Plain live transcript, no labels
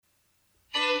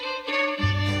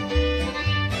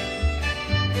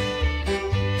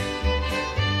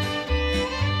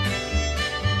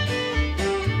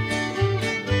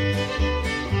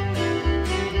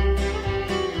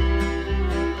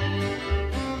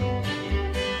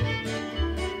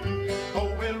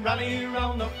rally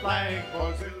round the flag,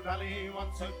 boys will rally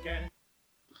once again.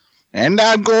 And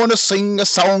I'm going to sing a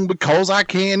song because I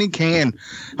can and can.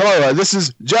 Hello, this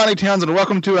is Johnny Townsend.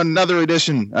 Welcome to another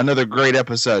edition, another great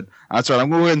episode. That's right, I'm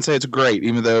going to go ahead and say it's great,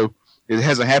 even though it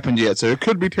hasn't happened yet, so it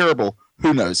could be terrible.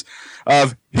 Who knows?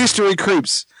 Of History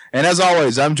Creeps. And as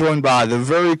always, I'm joined by the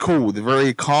very cool, the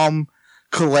very calm,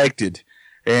 collected,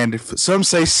 and some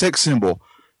say sex symbol,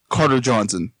 Carter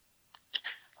Johnson.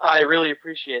 I really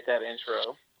appreciate that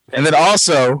intro. And then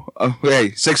also,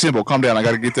 hey, sex symbol, calm down. I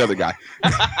got to get the other guy.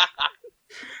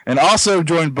 And also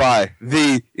joined by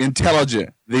the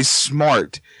intelligent, the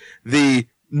smart, the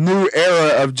new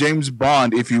era of James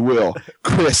Bond, if you will,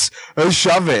 Chris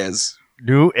Chavez.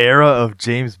 New era of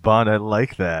James Bond. I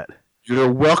like that.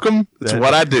 You're welcome. That's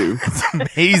what I do. It's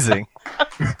amazing.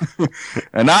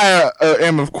 And I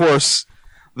am, of course,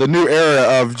 the new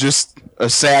era of just a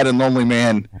sad and lonely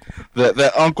man.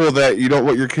 That uncle that you don't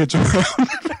want your kids around.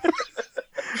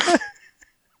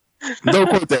 Don't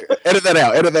quote that. Edit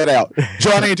that out.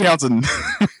 Johnny Townsend.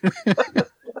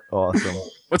 Awesome.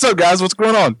 What's up, guys? What's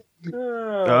going on?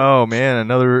 Oh man,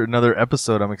 another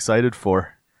episode I'm excited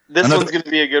for. This one's going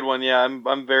to be a good one. Yeah,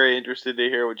 I'm very interested to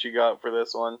hear what you got for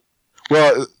this one.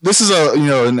 Well, this is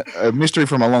a mystery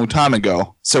from a long time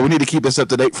ago, so we need to keep this up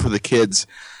to date for the kids.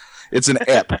 It's an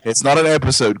ep. It's not an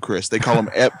episode, Chris. They call them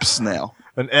eps now.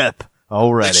 An ep.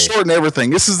 Already. It's short and everything.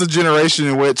 This is the generation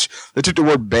in which they took the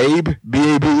word babe,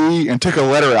 B-A-B-E, and took a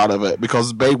letter out of it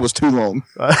because babe was too long.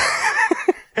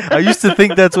 I used to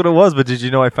think that's what it was, but did you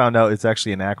know I found out it's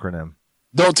actually an acronym?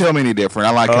 Don't tell me any different.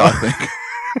 I like how I think.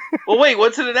 Well, wait,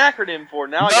 what's it an acronym for?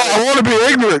 Now I want to be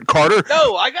ignorant, Carter.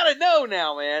 No, I gotta know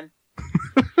now, man.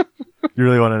 You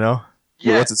really want to know?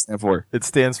 Yeah. What's it stand for? It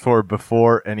stands for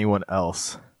before anyone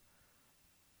else.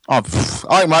 Oh,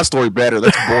 I like my story better.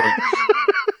 That's boring.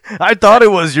 I thought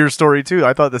it was your story too.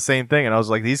 I thought the same thing, and I was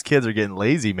like, "These kids are getting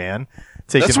lazy, man."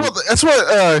 That's what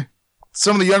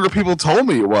some of the younger people told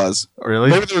me it was. Really?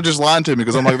 Maybe they were just lying to me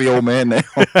because I'm like the old man now.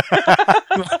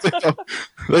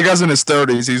 That guy's in his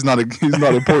 30s. He's not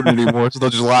important anymore, so they'll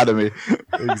just lie to me.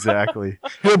 Exactly.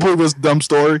 He'll believe this dumb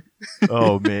story.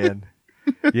 Oh man.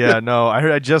 Yeah, no.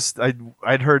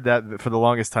 I'd heard that for the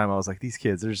longest time. I was like, these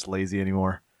kids, they're just lazy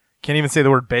anymore. Can't even say the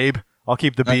word babe. I'll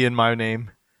keep the B in my name.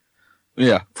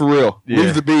 Yeah, for real. Yeah.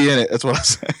 Leave the B in it. That's what I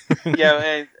say. Yeah,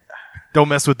 man. Don't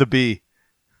mess with the B.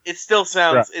 It still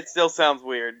sounds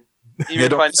weird,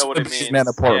 even if I know what it means. In that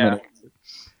apartment. Yeah.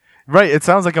 Right. It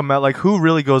sounds like who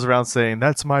really goes around saying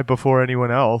that's my before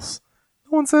anyone else?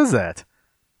 No one says that.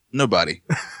 Nobody.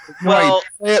 Well,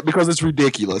 say it because it's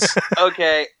ridiculous.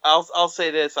 Okay, I'll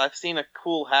say this. I've seen a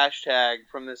cool hashtag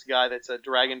from this guy that's a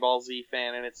Dragon Ball Z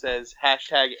fan, and it says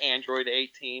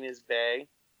 #Android18 is bae.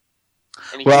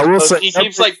 And he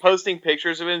keeps like posting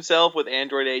pictures of himself with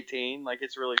Android 18. Like,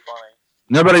 it's really funny.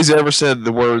 Nobody's ever said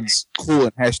the words cool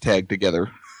and hashtag together.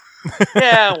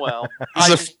 Yeah, well, I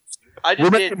just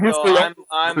did. So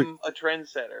I'm a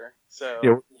trendsetter. So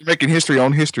yeah, we're making history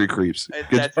on History Creeps.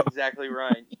 That's exactly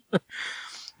right.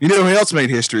 You know who else made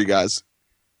history, guys?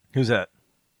 Who's that?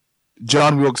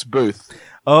 John Wilkes Booth.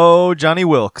 Oh, Johnny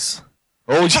Wilkes.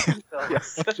 Oh, Johnny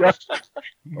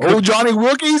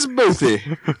Wilkes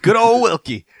Boothie. Good old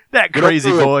Wilkie. That crazy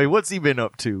boy. What's he been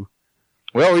up to?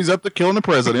 Well, he's up to killing the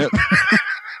president.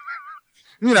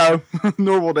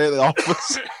 Normal day at the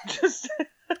office.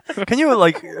 Can you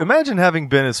imagine having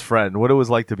been his friend? What it was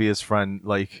like to be his friend?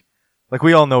 Like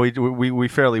we all know we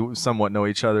fairly somewhat know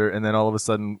each other, and then all of a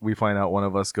sudden we find out one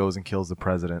of us goes and kills the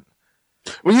president.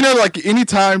 Well,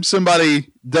 anytime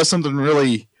somebody does something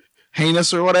really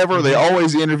heinous or whatever, they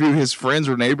always interview his friends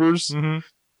or neighbors, and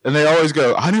they always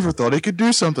go, "I never thought he could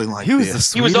do something like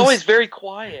this." He was always very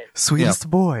quiet. Sweetest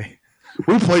boy.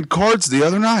 We played cards the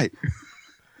other night.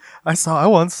 I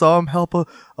once saw him help a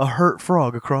hurt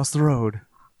frog across the road.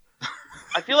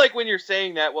 I feel like when you're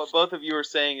saying that, what both of you are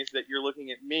saying is that you're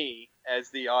looking at me as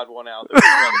the odd one out.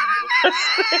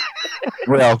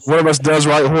 Well, one of us does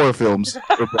write horror films.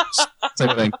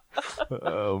 Same thing.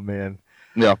 Oh man.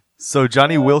 Yeah. So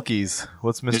Johnny Wilkes,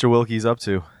 what's Mr. Wilkes up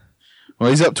to? Well,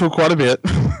 he's up to quite a bit.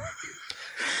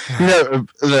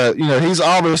 He's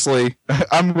obviously.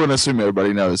 I'm going to assume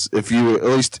everybody knows. If you at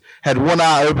least had one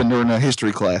eye open during a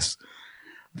history class,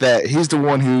 that he's the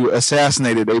one who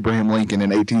assassinated Abraham Lincoln in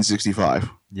 1865.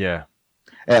 Yeah.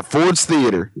 At Ford's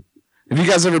Theater. Have you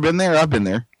guys ever been there? I've been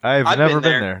there. I've never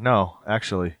been there. No,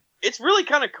 actually. It's really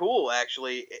kind of cool,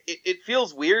 actually. It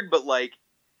feels weird, but like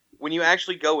when you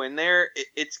actually go in there,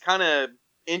 it's kind of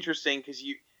interesting because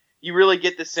you really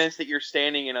get the sense that you're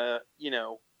standing in a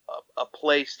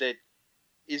place that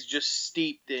is just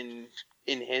steeped in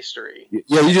history.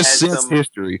 Yeah, you just sense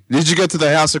history. Did you go to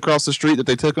the house across the street that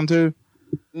they took him to?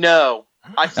 No,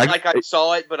 I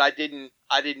saw it, but I didn't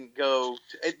go.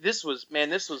 This was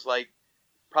like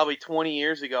probably 20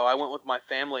 years ago. I went with my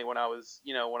family when I was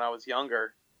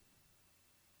younger.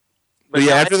 But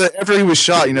yeah, after he was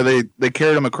shot, they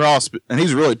carried him across, and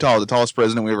he's really tall, the tallest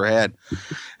president we ever had.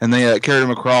 And they carried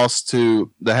him across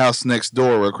to the house next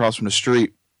door, across from the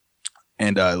street.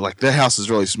 And that house is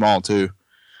really small too.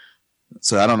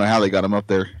 So I don't know how they got him up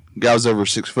there. The guy was over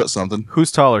 6 foot something.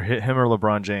 Who's taller, him or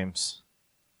LeBron James?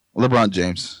 LeBron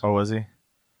James. Oh, was he?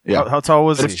 Yeah. How tall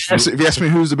was he? If you ask me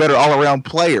who's the better all-around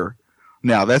player,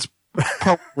 now that's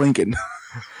probably Lincoln.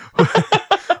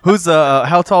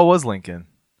 How tall was Lincoln?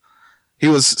 He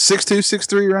was 6'2",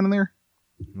 6'3", around in there.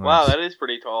 Nice. Wow, that is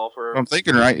pretty tall for. I'm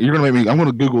thinking, right? You're gonna make me. I'm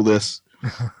gonna Google this.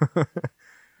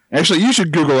 Actually, you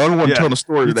should Google it. I don't want to tell the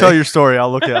story. You today. Tell your story.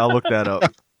 I'll look that up.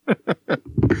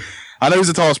 I know he's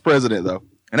the tallest president though,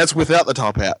 and that's without the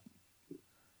top hat.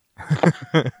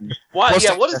 Why?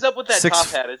 Yeah, what is up with that top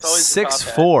hat? It's always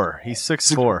 6'4". He's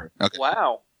 6'4". Okay.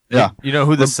 Wow. Yeah. You know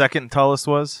who the second tallest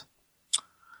was?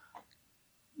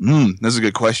 That's a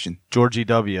good question. George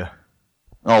E.W.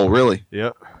 Oh, really?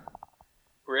 Yep.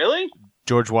 Really?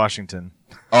 George Washington.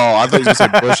 Oh, I thought you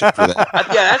said Bush for that.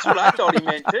 Yeah, that's what I thought he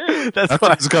meant too. That's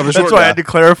why I had to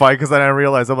clarify, because then I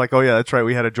realized, I'm like, oh yeah, that's right,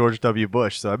 we had a George W.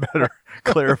 Bush, so I better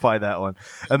clarify that one.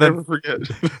 And then never forget.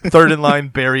 Third in line,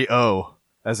 Barry O,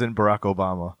 as in Barack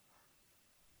Obama.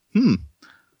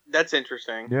 That's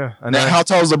interesting. Yeah. And now, how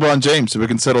tall is LeBron James, so we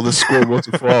can settle this score once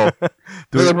and for all?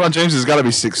 LeBron James has got to be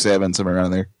 6'7", somewhere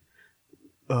around there.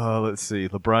 Let's see.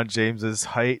 LeBron James's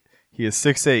height, he is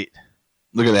 6'8".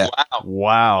 Look at that.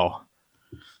 Wow.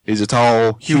 He's a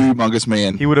tall, humongous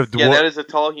man. He would have Yeah, that is a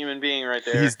tall human being right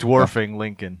there. He's dwarfing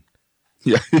Lincoln.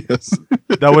 Yeah, yes.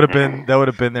 That would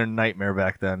have been their nightmare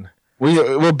back then.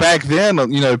 Well, back then,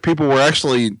 people were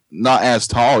actually not as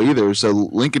tall either. So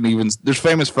Lincoln there's a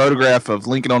famous photograph of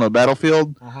Lincoln on a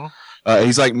battlefield. Uh-huh.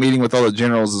 He's like meeting with all the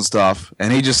generals and stuff,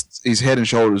 and he's head and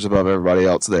shoulders above everybody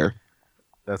else there.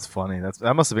 That's funny.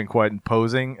 That must have been quite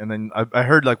imposing. And then I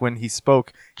heard like when he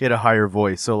spoke, he had a higher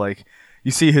voice. So like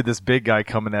you see this big guy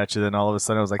coming at you, then all of a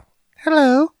sudden I was like,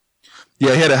 "Hello."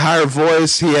 Yeah, he had a higher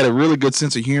voice. He had a really good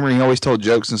sense of humor. He always told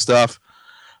jokes and stuff.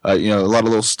 A lot of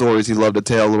little stories he loved to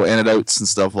tell, little anecdotes and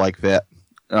stuff like that.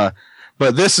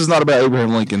 But this is not about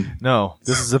Abraham Lincoln. No,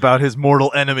 this is about his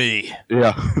mortal enemy.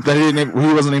 Yeah, that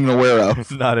he wasn't even aware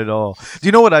of. Not at all. Do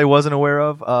you know what I wasn't aware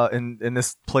of? And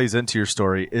this plays into your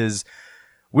story is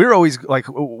we're always like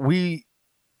we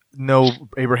know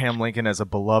Abraham Lincoln as a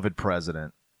beloved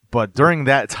president, but during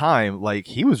that time, like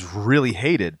he was really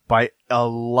hated by a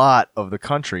lot of the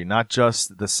country, not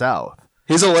just the South.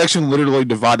 His election literally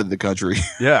divided the country.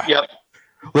 Yeah. Yep.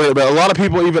 But a lot of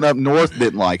people even up north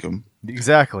didn't like him.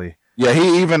 Exactly. Yeah,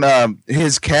 he even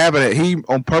his cabinet. He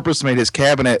on purpose made his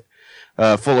cabinet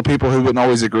full of people who wouldn't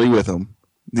always agree with him.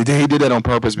 He did that on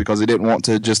purpose because he didn't want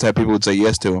to just have people who would say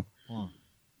yes to him.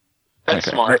 That's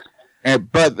smart.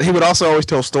 But he would also always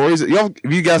tell stories. Have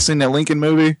you guys seen that Lincoln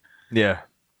movie? Yeah.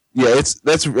 Yeah,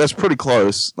 that's pretty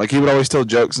close. Like he would always tell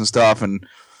jokes and stuff, and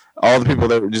all the people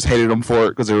that just hated him for it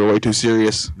because they were way too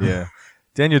serious. Yeah.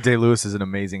 Daniel Day-Lewis is an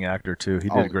amazing actor too. He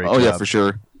did a great job. Oh yeah, for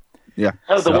sure. Yeah.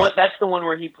 Oh, that's the one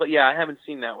where he played. Yeah, I haven't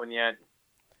seen that one yet.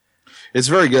 It's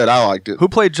very good. I liked it. Who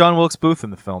played John Wilkes Booth in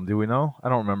the film? Do we know? I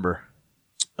don't remember.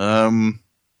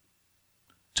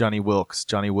 Johnny Wilkes,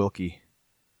 Johnny Wilkie.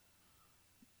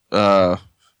 Don't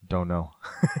know.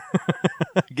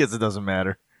 I guess it doesn't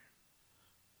matter.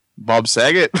 Bob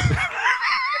Saget.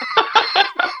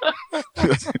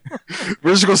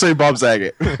 We're just gonna say Bob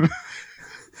Saget.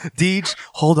 Deej,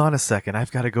 hold on a second. I've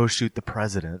got to go shoot the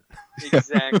president.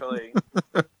 Exactly.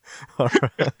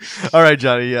 All right,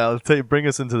 Johnny. Yeah, bring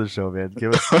us into the show, man.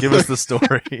 Give us the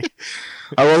story.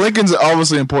 Well, Lincoln's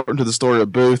obviously important to the story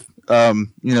of Booth.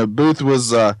 Booth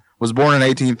was born in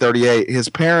 1838. His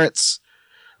parents,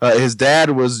 his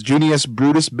dad was Junius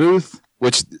Brutus Booth,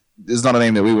 which is not a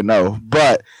name that we would know,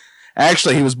 but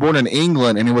actually he was born in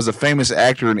England and he was a famous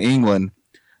actor in England.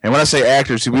 And when I say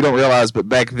actors, we don't realize, but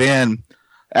back then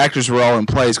actors were all in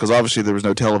place because obviously there was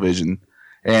no television,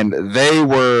 and they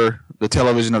were the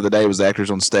television of the day was the actors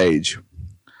on stage.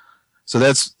 So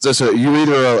you're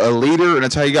either a leader and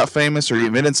that's how you got famous, or you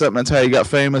invented something and that's how you got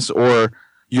famous, or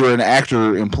you're an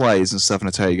actor in plays and stuff and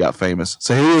that's how you got famous.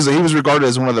 So he was regarded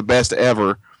as one of the best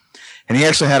ever, and he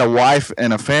actually had a wife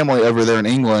and a family over there in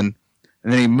England,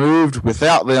 and then he moved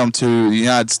without them to the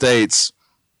United States.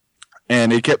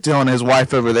 And he kept telling his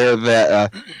wife over there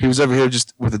that he was over here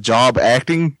just with a job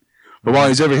acting. But while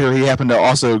he's over here, he happened to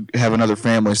also have another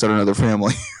family, start another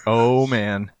family. Oh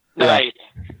man. Nice.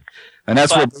 And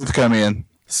that's where Booth come in.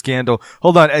 Scandal.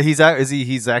 Hold on. He's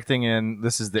acting in.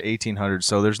 This is the 1800s,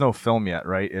 so there's no film yet,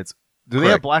 right? Do they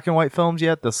have black and white films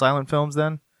yet? The silent films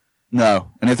then?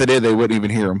 No, and if they did, they wouldn't even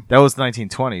hear him. That was the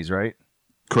 1920s, right?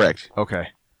 Correct. Okay.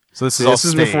 So this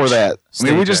is before that. I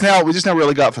mean, we just now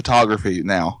really got photography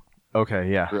now. Okay,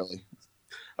 yeah. Really.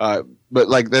 But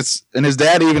like that's, and his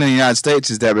dad, even in the United States,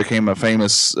 his dad became a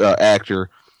famous actor.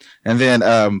 And then,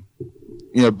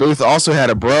 Booth also had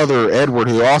a brother, Edward,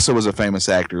 who also was a famous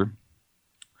actor.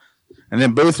 And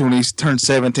then Booth, when he turned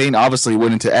 17, obviously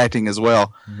went into acting as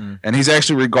well. Mm-hmm. And he's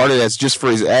actually regarded as, just for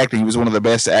his acting, he was one of the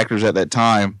best actors at that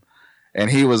time. And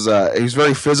he was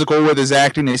very physical with his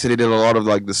acting. He said he did a lot of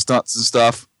like the stunts and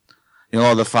stuff, a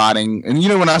lot of the fighting. And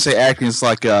when I say acting, it's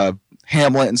like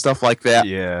Hamlet and stuff like that.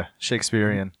 Yeah,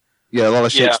 Shakespearean. Yeah, a lot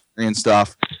of Shakespearean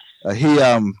stuff.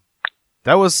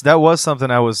 That was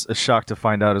something I was shocked to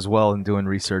find out as well in doing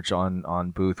research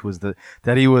on Booth, was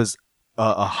that he was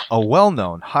a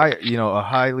well-known, a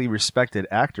highly respected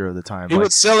actor of the time. He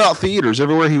would sell out theaters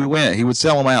everywhere he went. He would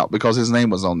sell them out because his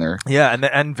name was on there. Yeah, and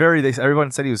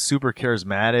everyone said he was super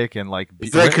charismatic and like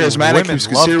very charismatic.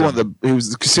 He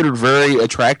was considered very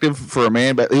attractive for a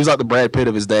man, but he was like the Brad Pitt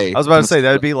of his day. I was about to say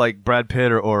that would be like Brad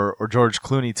Pitt or George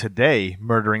Clooney today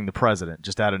murdering the president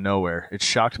just out of nowhere. It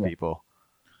shocked people.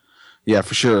 Yeah,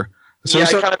 for sure. I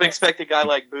kind of expect a guy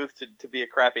like Booth to be a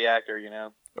crappy actor,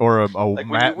 Or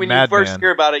when you first hear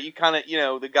about it, you kind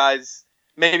of, the guy's,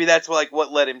 maybe that's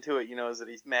what led him to it, is that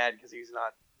he's mad because he's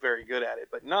not very good at it.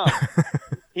 But no,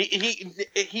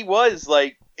 he was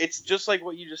like, it's just like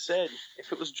what you just said.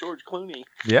 If it was George Clooney.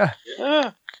 Yeah.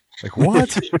 Like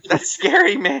what? That's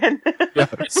scary, man. Yeah.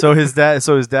 So his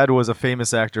dad was a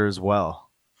famous actor as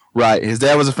well. Right. His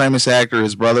dad was a famous actor.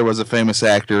 His brother was a famous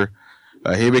actor.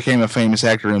 He became a famous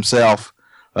actor himself.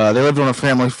 They lived on a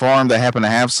family farm that happened to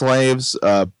have slaves,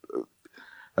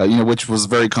 which was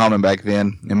very common back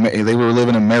then. And they were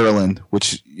living in Maryland,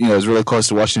 which is really close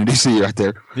to Washington D.C. right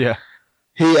there. Yeah.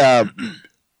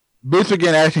 Booth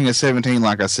began acting at 17,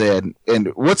 like I said. And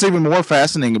what's even more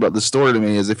fascinating about the story to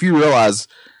me is if you realize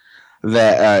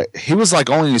that he was like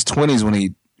only in his 20s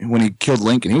when he killed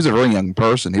Lincoln. He was a very young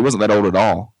person. He wasn't that old at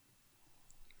all.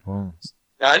 Wow.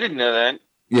 I didn't know that.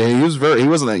 Yeah, he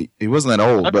wasn't that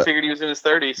old. I figured he was in his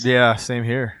 30s. Yeah, same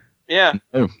here. Yeah.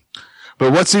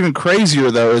 But what's even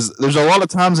crazier though is there's a lot of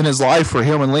times in his life where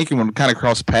him and Lincoln would kind of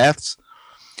cross paths.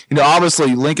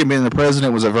 Obviously Lincoln being the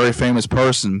president was a very famous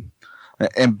person,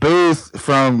 and Booth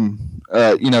from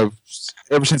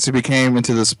ever since he became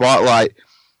into the spotlight,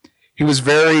 he was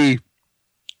very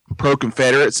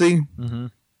pro-Confederacy. Mm-hmm.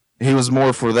 He was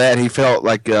more for that. He felt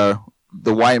like the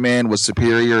white man was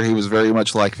superior. He was very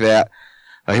much like that.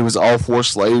 He was all for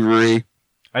slavery.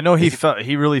 I know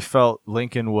he really felt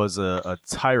Lincoln was a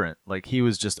tyrant. Like he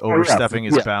was just overstepping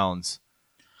his bounds.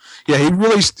 Yeah,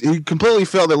 he completely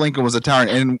felt that Lincoln was a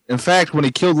tyrant. And in fact, when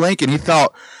he killed Lincoln, he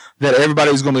thought that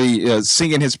everybody was going to be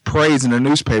singing his praise in a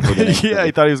newspaper. Yeah,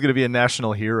 he thought he was going to be a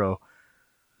national hero.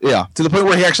 Yeah, to the point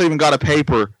where he actually even got a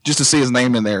paper just to see his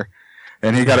name in there.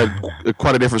 And he got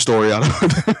quite a different story out of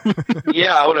it.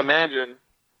 Yeah, I would imagine.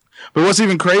 But what's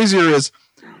even crazier is,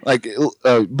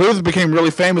 Booth became really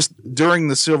famous during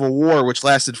the Civil War, which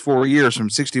lasted 4 years,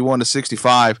 from 61 to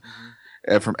 65,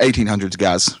 from 1800s,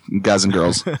 guys and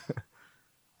girls.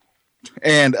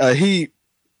 And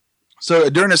so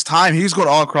during this time, he's going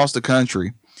all across the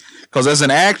country. Because as an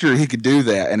actor, he could do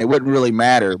that, and it wouldn't really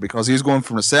matter because he was going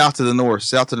from the south to the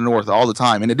north all the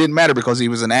time. And it didn't matter because he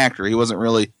was an actor. He wasn't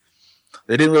really...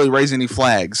 They didn't really raise any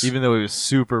flags. Even though he was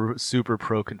super, super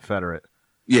pro-Confederate.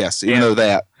 Yes, even though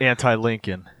that.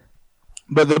 Anti-Lincoln.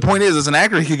 But the point is, as an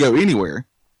actor, he could go anywhere.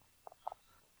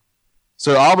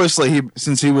 So obviously,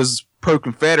 since he was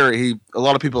pro-Confederate, a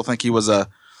lot of people think he was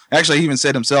actually, he even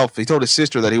said himself, he told his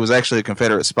sister that he was actually a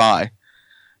Confederate spy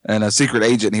and a secret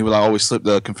agent, and he would always slip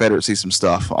the Confederacy some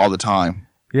stuff all the time.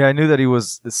 Yeah, I knew that he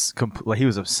was he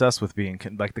was obsessed with being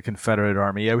like the Confederate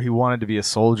Army. Yeah, he wanted to be a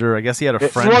soldier. I guess he had a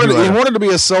friend. He wanted to be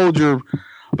a soldier,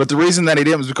 but the reason that he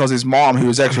didn't was because his mom, who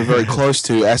was actually very close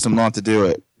to, asked him not to do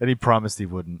it. And he promised he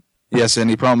wouldn't. Yes, and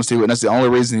he promised he wouldn't. That's the only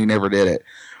reason he never did it.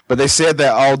 But they said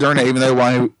that all during it, even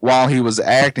though while he was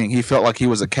acting, he felt like he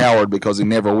was a coward because he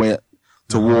never went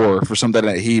to war for something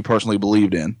that he personally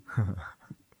believed in.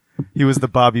 He was the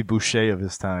Bobby Boucher of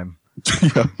his time.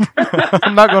 Yeah.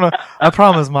 I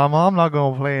promise, Mama, I'm not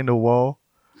going to play in the war.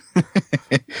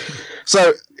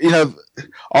 So,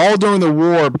 all during the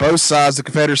war, both sides, the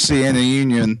Confederacy and the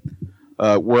Union,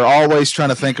 were always trying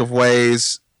to think of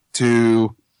ways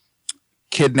to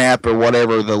kidnap or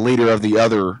whatever the leader of the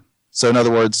other So in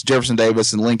other words, Jefferson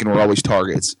Davis and Lincoln were always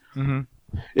targets. Mm-hmm.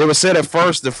 It was said at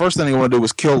first, the first thing he wanted to do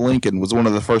was kill Lincoln was one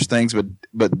of the first things,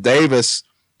 but Davis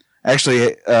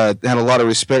actually had a lot of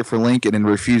respect for Lincoln and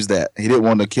refused that. He didn't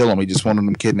want to kill him. He just wanted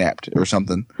him kidnapped or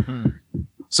something.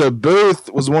 So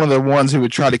Booth was one of the ones who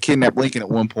would try to kidnap Lincoln at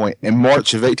one point. In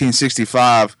March of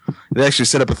 1865, they actually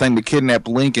set up a thing to kidnap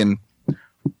Lincoln,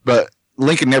 but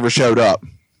Lincoln never showed up.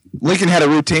 Lincoln had a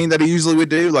routine that he usually would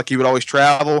do, like he would always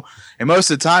travel, and most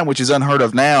of the time, which is unheard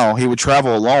of now, he would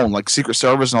travel alone, like Secret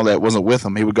Service and all that wasn't with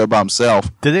him. He would go by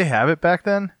himself. Did they have it back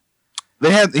then? He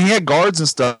had guards and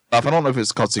stuff. I don't know if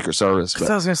it's called Secret Service. Because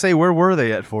I was going to say, where were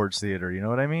they at Ford's Theater? You know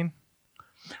what I mean?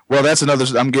 Well, that's another.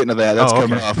 I'm getting to that. That's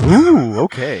coming up. Ooh,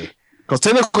 okay. Because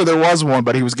technically there was one,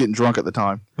 but he was getting drunk at the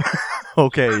time.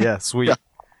 Okay, yeah, sweet.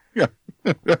 Yeah.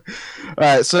 All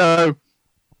right, so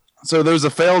there's a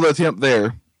failed attempt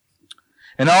there.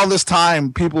 And all this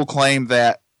time, people claim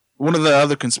that one of the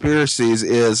other conspiracies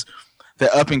is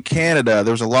that up in Canada,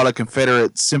 there was a lot of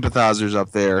Confederate sympathizers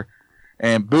up there,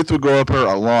 and Booth would go up there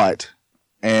a lot.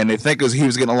 And they think he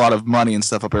was getting a lot of money and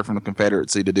stuff up there from the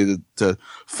Confederacy to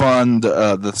fund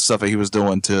the stuff that he was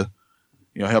doing to,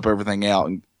 help everything out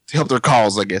and to help their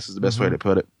cause, I guess is the best way to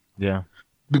put it. Yeah.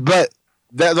 But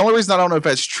the only reason I don't know if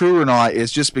that's true or not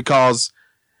is just because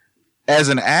as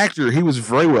an actor, he was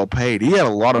very well paid. He had a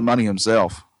lot of money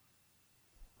himself.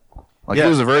 He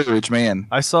was a very rich man.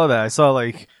 I saw that. I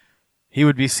saw he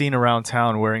would be seen around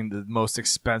town wearing the most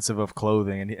expensive of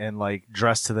clothing and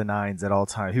dressed to the nines at all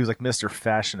times. He was like Mr.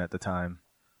 Fashion at the time.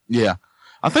 Yeah.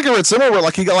 I think I read somewhere where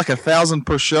he got $1,000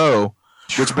 per show,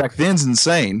 which back then's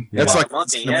insane. Yeah. That's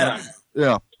money,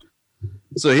 yeah.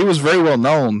 So he was very well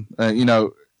known, and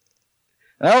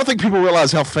I don't think people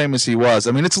realize how famous he was.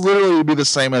 I mean, it's literally be the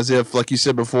same as if, like you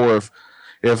said before,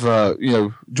 if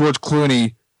George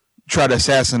Clooney tried to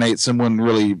assassinate someone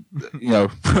really,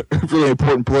 really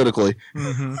important politically.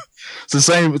 Mm-hmm. It's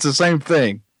the same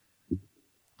thing.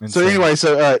 Insane. So anyway,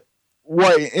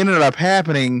 what ended up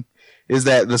happening is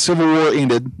that the Civil War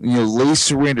ended. Lee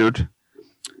surrendered,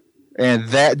 and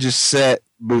that just set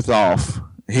Booth off.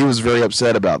 He was very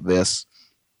upset about this.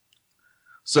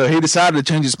 So he decided to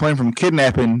change his plan from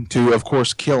kidnapping to, of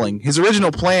course, killing. His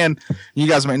original plan, you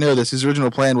guys might know this, his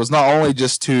original plan was not only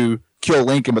just to kill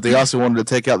Lincoln, but they also wanted to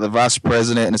take out the vice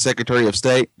president and the secretary of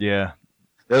state. Yeah.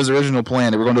 That was the original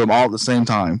plan. They were going to do them all at the same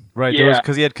time. Right, yeah.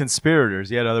 Because he had conspirators.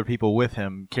 He had other people with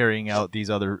him carrying out these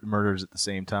other murders at the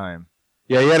same time.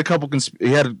 Yeah, he had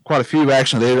he had quite a few,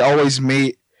 actually. They'd always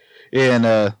meet in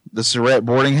the Surratt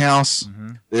boarding house.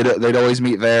 Mm-hmm. They'd always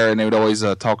meet there, and they would always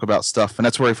talk about stuff. And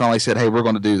that's where he finally said, hey, we're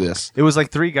going to do this. It was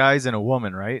like 3 guys and a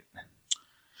woman, right?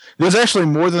 There's actually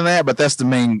more than that, but that's the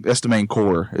main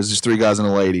core. It's just 3 guys and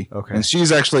a lady. Okay. And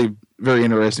she's actually very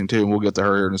interesting, too, and we'll get to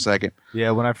her here in a second.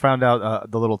 Yeah, when I found out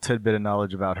the little tidbit of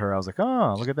knowledge about her, I was like,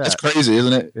 oh, look at that. That's crazy,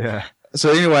 isn't it? Yeah.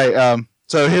 So anyway,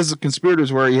 so his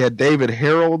conspirators were, he had David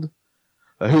Harold,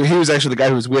 who he was actually the guy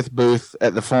who was with Booth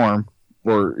at the farm,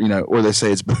 or they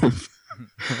say it's Booth.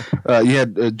 You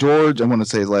had George, I'm going to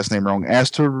say his last name wrong,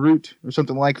 Astorroot or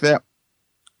something like that.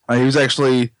 He was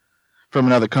actually from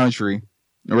another country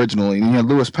originally. And you had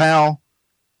Lewis Powell.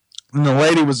 And the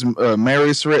lady was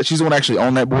Mary Surratt. She's the one actually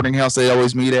owned that boarding house they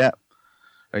always meet at.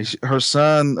 Her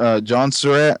son, John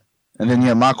Surratt. And then you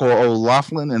had Michael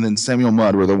O'Laughlin and then Samuel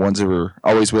Mudd were the ones that were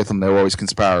always with him. They were always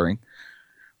conspiring.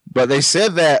 But they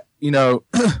said that,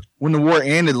 when the war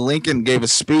ended, Lincoln gave a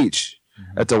speech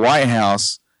at the White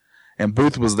House, and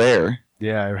Booth was there.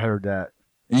 Yeah, I heard that.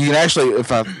 And you can actually, you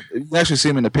can actually see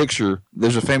him in the picture.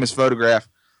 There's a famous photograph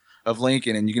of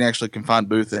Lincoln, and you can find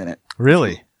Booth in it.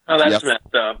 Really? Oh, that's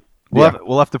messed up.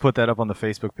 We'll have to put that up on the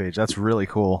Facebook page. That's really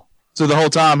cool. So the whole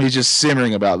time he's just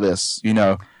simmering about this,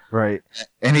 Right.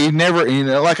 And he never,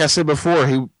 like I said before,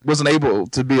 he wasn't able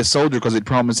to be a soldier because he'd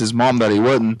promised his mom that he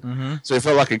wouldn't. Mm-hmm. So he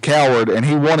felt like a coward, and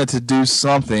he wanted to do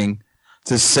something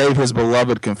to save his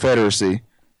beloved Confederacy.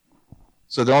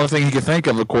 So the only thing he could think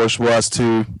of course, was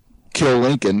to kill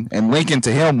Lincoln. And Lincoln,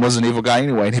 to him, was an evil guy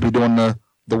anyway. And he'd be doing the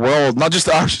world, not just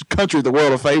our country, the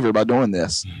world a favor by doing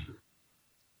this.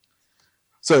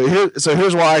 So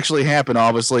here's what actually happened,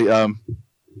 obviously.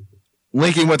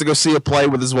 Lincoln went to go see a play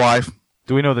with his wife.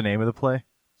 Do we know the name of the play?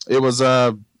 It was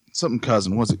something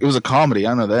cousin. It was a comedy.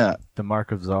 I know that. The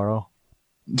Mark of Zorro?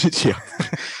 Yeah.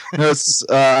 No, it's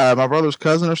My Brother's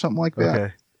Cousin or something like that.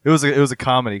 Okay. It was a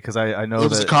comedy because I know that it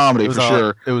was a comedy for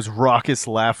sure. It was raucous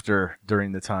laughter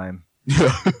during the time.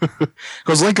 Yeah,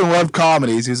 because Lincoln loved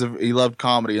comedies. He loved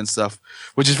comedy and stuff,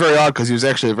 which is very odd because he was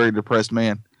actually a very depressed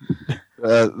man.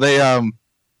 They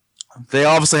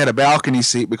obviously had a balcony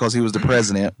seat because he was the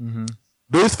president. Mm-hmm.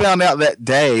 Booth found out that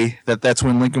day that that's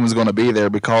when Lincoln was going to be there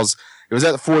because it was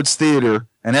at the Ford's Theater,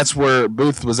 and that's where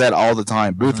Booth was at all the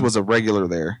time. Booth was a regular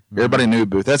there. Everybody knew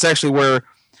Booth. That's actually where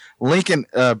Lincoln,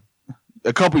 a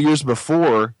couple years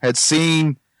before, had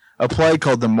seen a play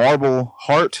called The Marble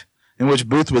Heart, in which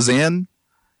Booth was in,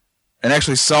 and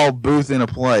actually saw Booth in a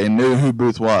play and knew who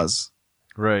Booth was.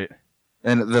 Right.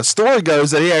 And the story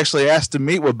goes that he actually asked to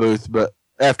meet with Booth, but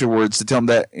afterwards to tell him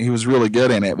that he was really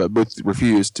good in it, but Booth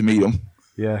refused to meet him.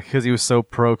 Yeah, because he was so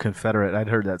pro-Confederate. I'd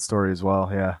heard that story as well,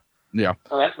 yeah. Yeah.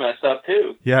 Oh, that's messed up,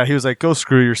 too. Yeah, he was like, go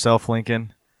screw yourself,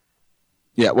 Lincoln.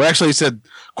 Yeah, well, actually, he said,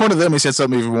 according to them, he said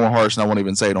something even more harsh, and I won't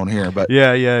even say it on here. But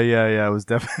Yeah. It was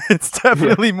it's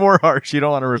definitely more harsh. You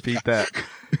don't want to repeat that.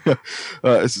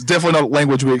 It's definitely not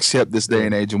language we accept this day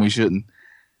and age, and we shouldn't.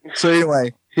 So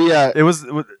anyway, what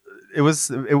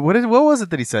was it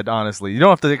that he said? Honestly, you don't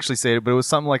have to actually say it, but it was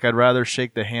something like, "I'd rather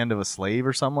shake the hand of a slave"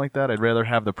 or something like that. I'd rather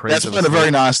have the praise. That's of put it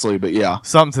very nicely, but yeah,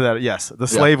 something to that. Yes, the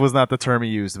slave was not the term he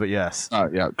used, but yes.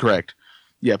 Yeah, correct.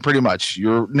 Yeah, pretty much.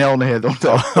 You're nailing the head on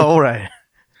top. All right.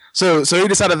 So he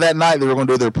decided that night they were going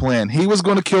to do their plan. He was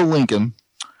going to kill Lincoln.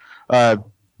 I'm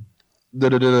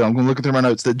going to look through my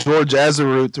notes. That George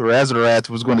Azarath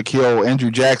was going to kill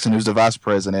Andrew Jackson, who's the vice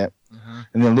president.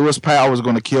 And then Lewis Powell was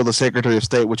going to kill the Secretary of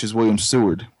State, which is William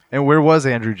Seward. And where was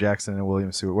Andrew Jackson and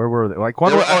William Seward? Where were they?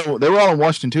 They were all in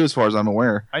Washington, too, as far as I'm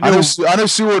aware. I know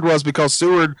Seward was because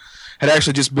Seward had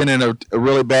actually just been in a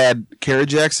really bad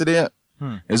carriage accident.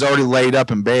 Is already laid up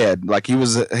in bed. Like he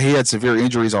had severe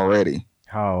injuries already.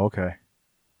 Oh, okay.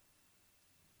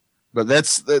 But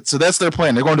that's their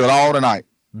plan. They're going to do it all tonight.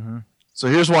 Mm-hmm. So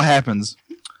here's what happens.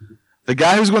 The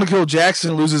guy who's going to kill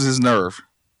Jackson loses his nerve.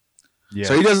 Yeah.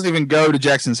 So he doesn't even go to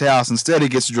Jackson's house. Instead, he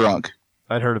gets drunk.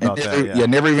 I'd heard about that. Yeah,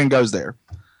 never even goes there.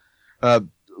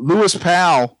 Lewis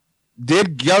Powell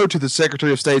did go to the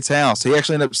Secretary of State's house. He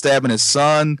actually ended up stabbing his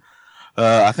son.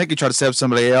 I think he tried to stab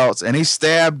somebody else, and he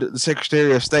stabbed the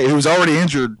Secretary of State, who was already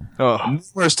injured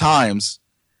numerous times,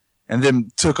 and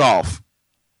then took off.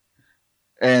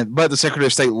 But the Secretary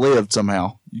of State lived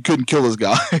somehow. You couldn't kill this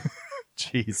guy.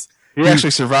 Jeez. He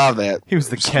actually survived that. He was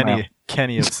the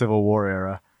Kenny of Civil War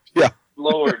era. Yeah.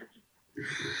 Lord.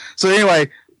 So anyway,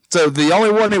 the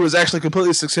only one who was actually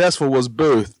completely successful was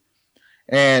Booth.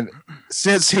 And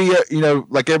since he,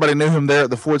 like everybody knew him there at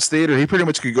the Ford's Theater, he pretty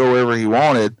much could go wherever he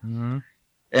wanted. Mm-hmm.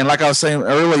 And like I was saying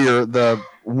earlier,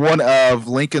 one of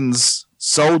Lincoln's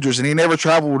soldiers, and he never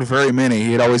traveled with very many.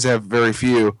 He'd always have very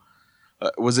few.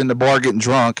 Was in the bar getting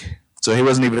drunk, so he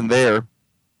wasn't even there.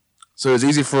 So it was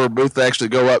easy for Booth to actually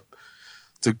go up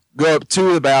to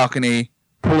the balcony,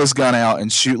 pull his gun out,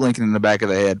 and shoot Lincoln in the back of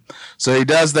the head. So he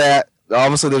does that.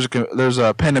 Obviously, there's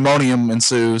a pandemonium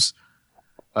ensues.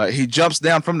 He jumps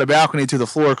down from the balcony to the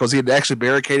floor because he had actually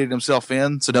barricaded himself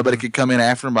in so nobody could come in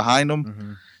after him behind him.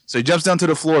 Mm-hmm. So he jumps down to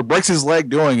the floor, breaks his leg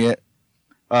doing it,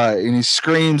 and he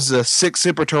screams "Sic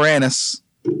Semper Tyrannis,"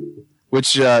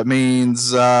 which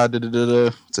means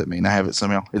what's that mean? I have it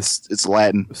somehow. It's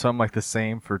Latin. Something like the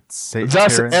same for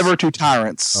Thus ever to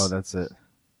tyrants. Oh, that's it.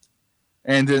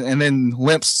 And then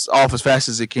limps off as fast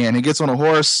as he can. He gets on a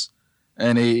horse,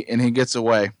 and he gets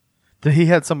away. He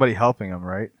had somebody helping him,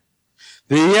 right?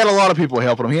 He had a lot of people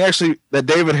helping him. That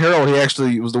David Harold, he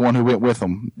actually was the one who went with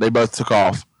him. They both took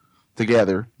off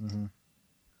together. Mm-hmm. And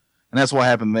that's what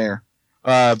happened there.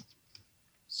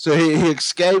 So he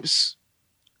escapes,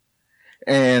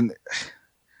 and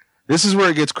this is where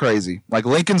it gets crazy. Like,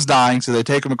 Lincoln's dying, so they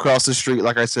take him across the street,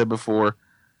 like I said before.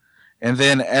 And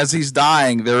then as he's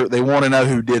dying, they want to know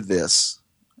who did this.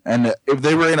 And if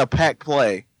they were in a packed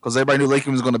play, because everybody knew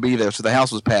Lincoln was going to be there, so the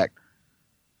house was packed.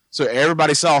 So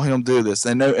everybody saw him do this.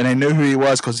 They knew who he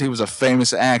was because he was a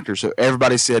famous actor. So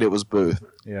everybody said it was Booth.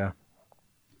 Yeah.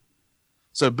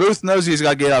 So Booth knows he's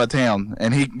got to get out of town,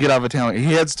 and he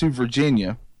heads to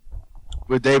Virginia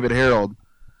with David Harold,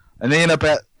 and they end up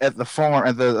at the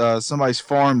farm somebody's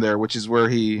farm there, which is where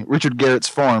Richard Garrett's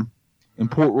farm in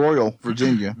Port Royal,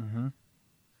 Virginia. Mm-hmm.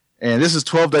 And this is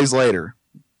 12 days later,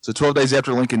 so 12 days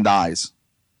after Lincoln dies.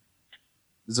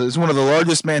 So it's one of the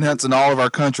largest manhunts in all of our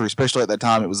country, especially at that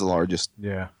time. It was the largest.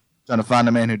 Yeah. Trying to find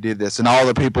the man who did this, and all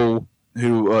the people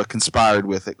who conspired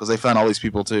with it, because they found all these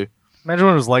people too. Imagine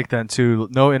what it was like then, too.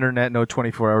 No internet, no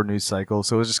 24-hour news cycle.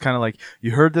 So it was just kind of like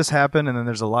you heard this happen, and then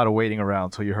there's a lot of waiting around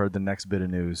until you heard the next bit of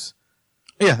news.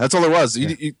 Yeah, that's all there was.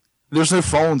 Yeah. There's no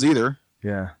phones either.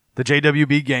 Yeah. The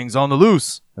JWB gang's on the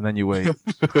loose, and then you wait.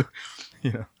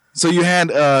 Yeah. So you had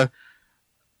there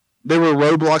were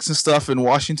roadblocks and stuff in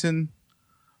Washington,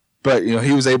 but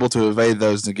he was able to evade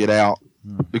those to get out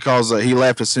because he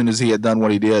left as soon as he had done what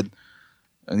he did,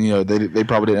 and they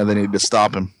probably didn't know they needed to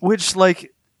stop him. Which,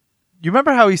 like, You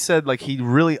remember how he said like he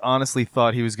really honestly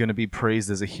thought he was going to be praised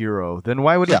as a hero? Then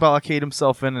why would he blockade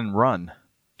himself in and run?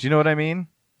 Do you know what I mean?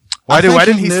 Why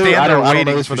didn't he stand there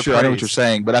waiting for the praise? I know what you're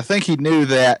saying, but I think he knew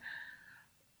that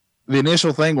the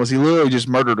initial thing was he literally just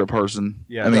murdered a person.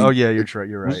 Yeah. I mean,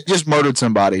 you're right. He just murdered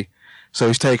somebody, so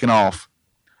he's taken off.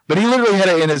 But he literally had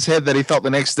it in his head that he thought the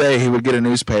next day he would get a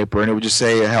newspaper and it would just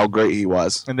say how great he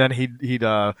was. And then he'd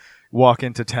walk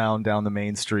into town down the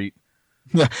main street.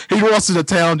 Yeah, he walks into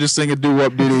town just singing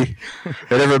 "Do-Wop Diddy,"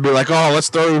 and everyone be like, "Oh, let's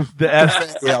throw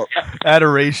the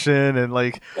adoration and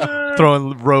like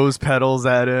throwing rose petals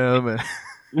at him." And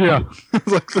yeah,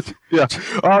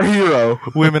 our hero.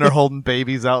 Women are holding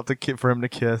babies out for him to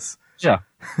kiss. Yeah,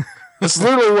 that's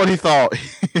literally what he thought.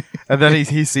 And then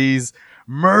he sees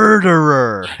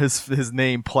murderer, his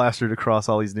name plastered across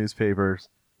all these newspapers.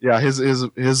 Yeah,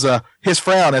 his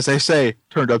frown, as they say,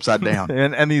 turned upside down.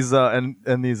 and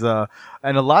a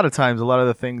lot of times, a lot of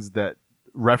the things that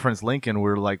reference Lincoln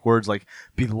were like words like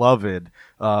beloved,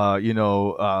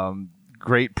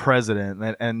 great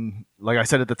president, and like I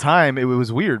said at the time, it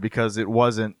was weird because it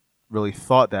wasn't really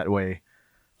thought that way.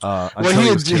 He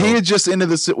had just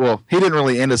ended he didn't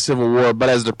really end a civil war, but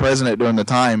as the president during the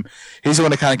time, he's the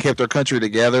one that kind of kept our country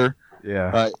together.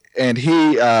 Yeah. And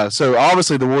so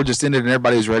obviously the war just ended and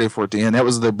everybody was ready for it to end. That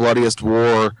was the bloodiest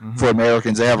war for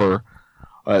Americans ever.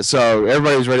 So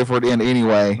everybody was ready for it to end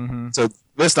anyway. Mm-hmm. So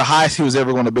that's the highest he was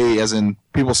ever going to be, as in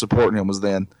people supporting him was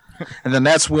then. And then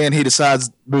that's when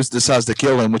Booth decides to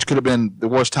kill him, which could have been the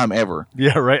worst time ever.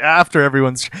 Yeah, right. After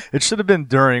it should have been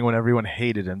during when everyone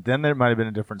hated him. Then there might have been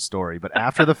a different story. But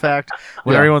after the fact,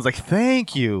 when everyone's like,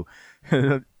 thank you,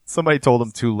 somebody told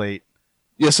him too late.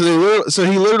 Yeah, so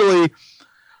he literally,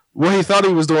 what he thought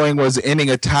he was doing was ending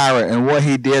a tyrant, and what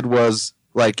he did was,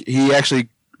 like, he actually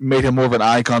made him more of an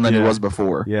icon than he was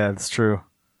before. Yeah, that's true.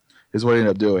 Is what he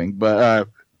ended up doing. But,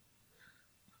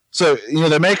 so,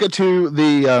 they make it to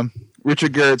the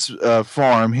Richard Garrett's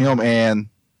farm, him and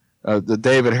the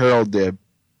David Harold did,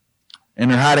 and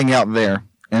they're hiding out there.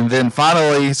 And then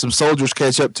finally, some soldiers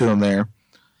catch up to him there.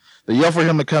 They yell for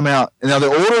him to come out. Now, the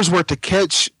orders were to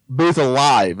catch Booth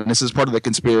alive, and this is part of the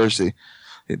conspiracy.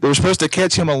 They were supposed to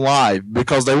catch him alive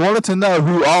because they wanted to know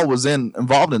who all was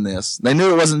involved in this. They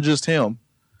knew it wasn't just him.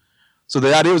 So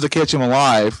the idea was to catch him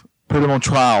alive, put him on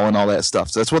trial, and all that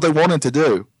stuff. So that's what they wanted to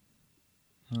do.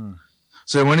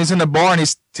 So when he's in the barn,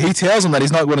 he tells them that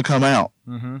he's not going to come out.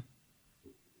 Mm-hmm.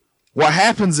 What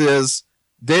happens is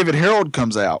David Harold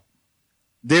comes out.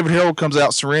 David Harold comes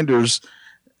out, surrenders,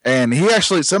 and he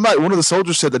actually, one of the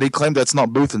soldiers said that he claimed that's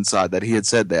not Booth inside, that he had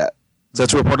said that. So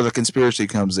that's where part of the conspiracy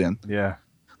comes in. Yeah.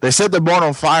 They set the barn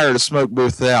on fire to smoke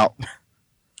Booth out.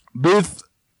 Booth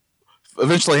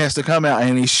eventually has to come out,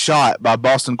 and he's shot by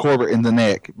Boston Corbett in the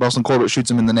neck. Boston Corbett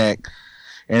shoots him in the neck,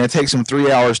 and it takes him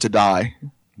 3 hours to die.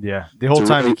 Yeah. The whole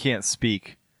time he can't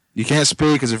speak. You can't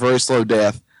speak. It's a very slow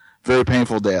death, very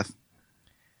painful death.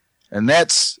 And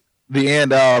that's the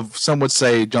end of, some would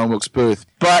say, John Wilkes Booth.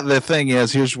 But the thing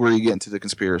is, here's where you get into the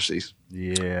conspiracies.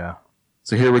 Yeah.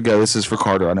 So here we go. This is for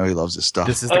Carter. I know he loves this stuff.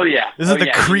 This is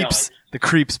the creeps. The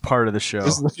creeps part of the show.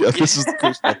 This is the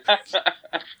creeps part.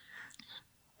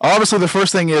 Obviously, the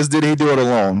first thing is, did he do it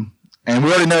alone? And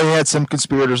we already know he had some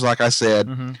conspirators, like I said.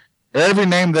 Mm-hmm. Every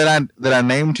name that I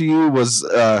named to you was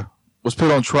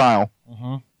put on trial.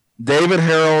 Mm-hmm. David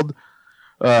Harold,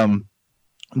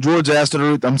 George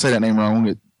Astor. I'm saying that name wrong. I'm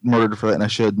going to get murdered for that, and I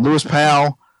should. Lewis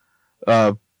Powell.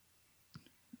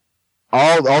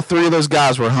 All three of those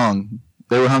guys were hung.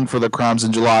 They were hung for their crimes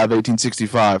in July of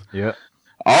 1865. Yeah.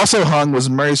 Also hung was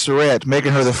Mary Surratt,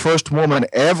 making her the first woman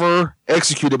ever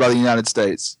executed by the United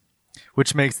States.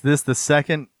 Which makes this the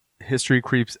second History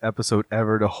Creeps episode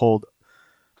ever to hold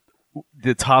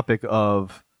the topic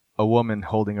of a woman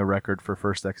holding a record for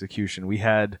first execution. We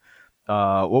had,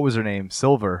 what was her name?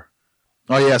 Silver.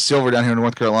 Oh, yeah, Silver down here in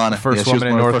North Carolina. First she was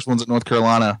woman one of the first ones in North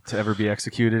Carolina to ever be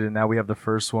executed, and now we have the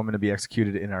first woman to be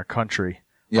executed in our country.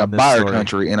 Yeah, by our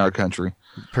country, in our country.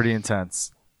 Pretty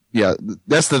intense. Yeah,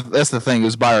 that's the thing. It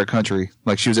was by our country.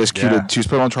 Like, she was executed. Yeah. She was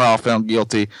put on trial, found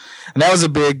guilty, and that was a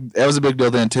big deal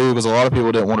then too, because a lot of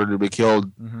people didn't want her to be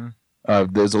killed.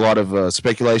 Mm-hmm. There's a lot of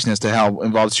speculation as to how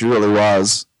involved she really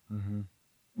was,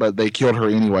 but they killed her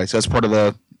anyway. So that's part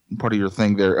of your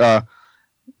thing there.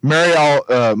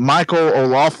 Michael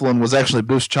O'Laughlin was actually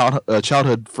Booth's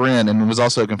childhood friend and was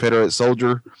also a Confederate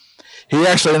soldier. He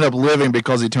actually ended up living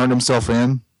because he turned himself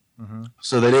in. Mm-hmm.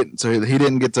 So he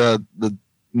didn't get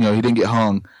he didn't get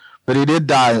hung, but he did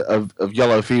die of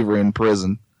yellow fever in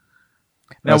prison.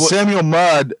 Now, Samuel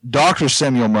Mudd, Dr.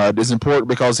 Samuel Mudd, is important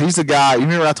because he's the guy. You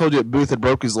remember I told you that Booth had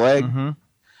broke his leg? Mm-hmm.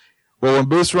 Well, when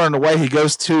Booth's running away, he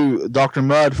goes to Dr.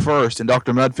 Mudd first, and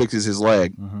Dr. Mudd fixes his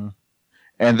leg. Mm-hmm.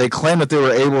 And they claim that they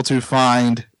were able to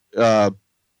find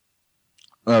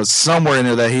somewhere in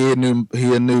there that he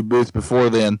knew Booth before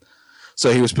then.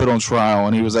 So he was put on trial,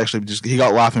 and he was actually he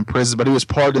got life in prison, but he was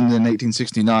pardoned in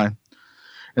 1869.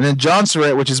 And then John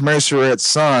Surratt, which is Mary Surratt's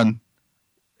son,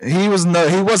 he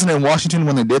wasn't in Washington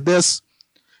when they did this.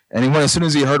 And as soon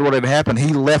as he heard what had happened, he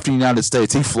left the United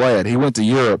States. He fled. He went to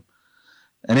Europe.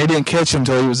 And they didn't catch him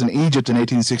until he was in Egypt in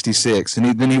 1866.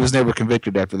 And then he was never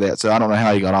convicted after that. So I don't know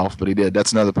how he got off, but he did.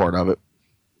 That's another part of it.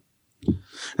 And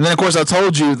then, of course, I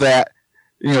told you that,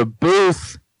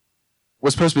 Booth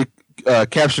was supposed to be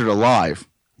captured alive.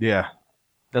 Yeah.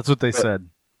 That's what they said.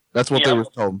 That's what they were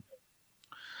told.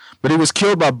 But he was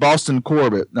killed by Boston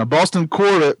Corbett. Now, Boston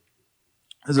Corbett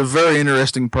is a very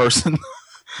interesting person.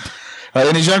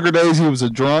 In his younger days, he was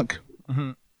a drunk.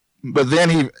 Mm-hmm. But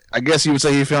then I guess you would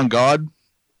say he found God,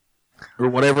 or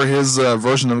whatever his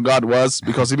version of God was,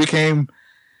 because he became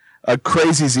a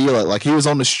crazy zealot. Like, he was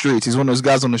on the streets. He's one of those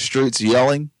guys on the streets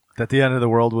yelling that the end of the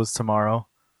world was tomorrow.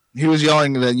 He was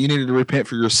yelling that you needed to repent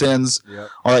for your sins,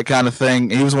 all that kind of thing.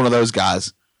 He was one of those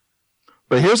guys.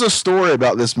 But here's a story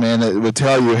about this man that would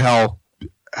tell you how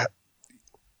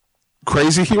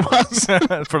crazy he was.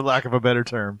 For lack of a better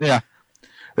term. Yeah.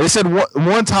 They said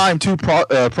one time two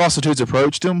prostitutes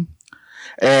approached him.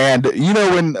 And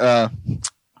when...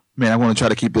 man, I want to try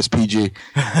to keep this PG.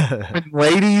 When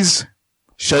ladies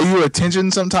show you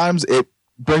attention sometimes, it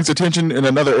brings attention in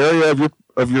another area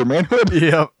of your manhood.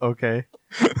 Yep, okay.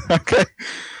 Okay.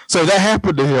 So that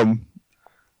happened to him.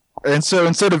 And so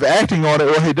instead of acting on it,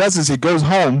 what he does is he goes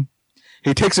home,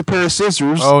 he takes a pair of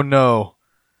scissors. Oh, no.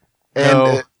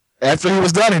 And after he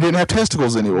was done, he didn't have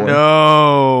testicles anymore.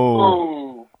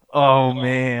 No. Oh,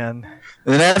 man.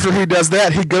 And then after he does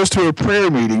that, he goes to a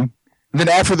prayer meeting. And then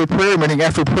after the prayer meeting,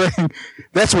 after praying,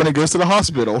 that's when he goes to the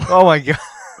hospital. Oh, my God.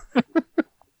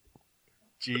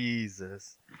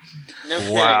 Jesus. No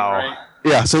kidding, wow. right?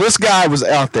 Yeah, so this guy was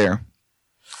out there.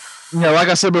 Like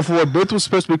I said before, Booth was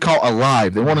supposed to be caught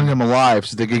alive. They wanted him alive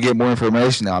so they could get more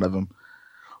information out of him.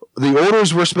 The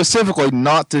orders were specifically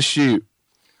not to shoot.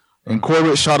 And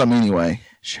Corbett shot him anyway.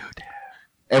 Shoot him.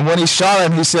 And when he shot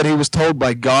him, he said he was told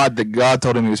by God that God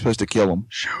told him he was supposed to kill him.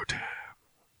 Shoot him.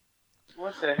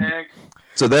 What the heck?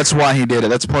 So that's why he did it.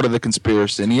 That's part of the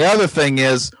conspiracy. And the other thing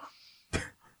is,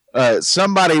 a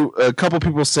couple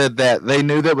people said that they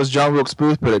knew that was John Wilkes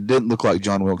Booth, but it didn't look like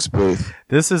John Wilkes Booth.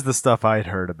 This is the stuff I'd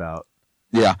heard about.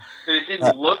 Yeah. It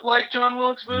didn't look like John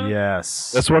Wilkes Booth?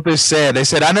 Yes. That's what they said. They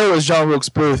said, I knew it was John Wilkes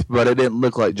Booth, but it didn't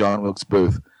look like John Wilkes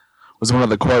Booth. Was one of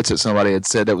the quotes that somebody had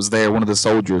said that was there, one of the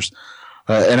soldiers.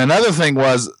 And another thing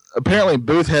was, apparently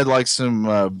Booth had like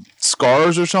some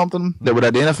scars or something that would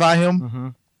identify him. Mm-hmm.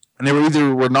 And they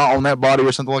were not on that body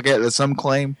or something like that. That's some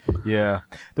claim. Yeah.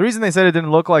 The reason they said it didn't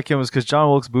look like him was because John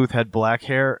Wilkes Booth had black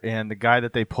hair, and the guy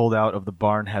that they pulled out of the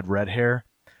barn had red hair.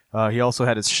 He also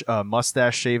had his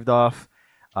mustache shaved off,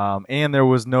 and there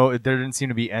didn't seem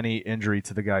to be any injury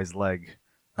to the guy's leg.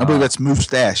 I believe that's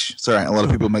mustache. Sorry, a lot of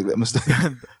people make that mistake.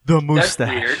 The mustache.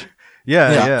 That's weird.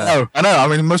 Yeah. I know. I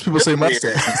mean, most people say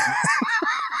mustache.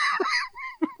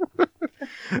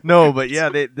 No, but yeah,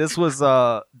 this was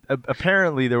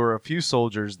apparently there were a few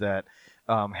soldiers that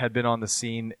had been on the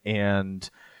scene and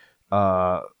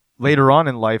later on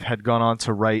in life had gone on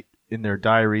to write in their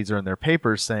diaries or in their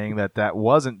papers saying that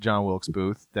wasn't John Wilkes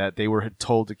Booth, that they were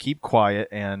told to keep quiet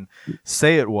and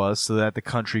say it was so that the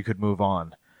country could move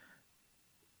on.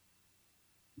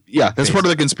 Yeah, that's part of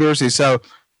the conspiracy. So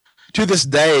to this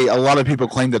day, a lot of people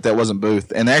claim that wasn't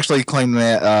Booth, and actually claim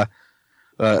that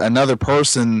another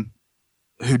person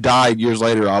who died years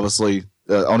later, obviously,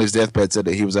 on his deathbed said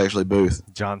that he was actually Booth.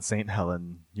 John St.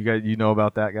 Helen. You know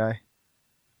about that guy?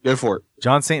 Go for it.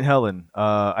 John St. Helen.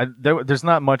 There's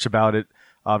not much about it,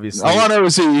 obviously. All I know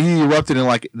is he erupted in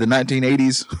like the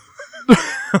 1980s.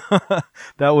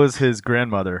 That was his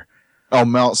grandmother. Oh,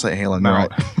 Mount St. Helen.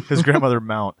 Mount. Right. His grandmother,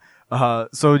 Mount.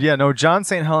 John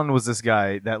St. Helen was this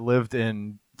guy that lived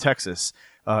in Texas.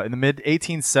 In the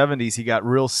mid-1870s, he got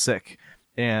real sick.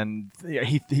 And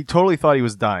he totally thought he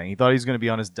was dying. He thought he was going to be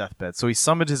on his deathbed. So he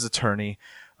summoned his attorney,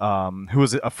 who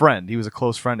was a friend. He was a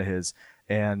close friend of his.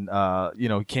 And,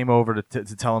 he came over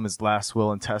to tell him his last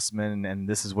will and testament, and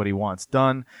this is what he wants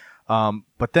done.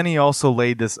 But then he also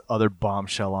laid this other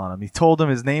bombshell on him. He told him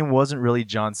his name wasn't really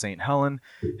John St. Helen.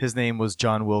 His name was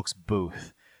John Wilkes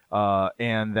Booth.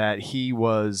 And that he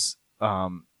was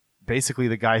basically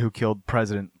the guy who killed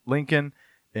President Lincoln.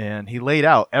 And he laid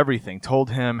out everything,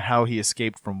 told him how he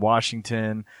escaped from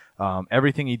Washington,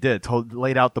 everything he did,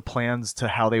 laid out the plans to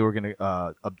how they were going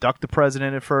to abduct the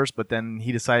president at first, but then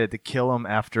he decided to kill him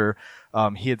after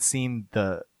he had seen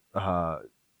the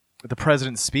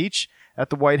president's speech at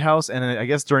the White House, and I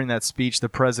guess during that speech, the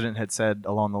president had said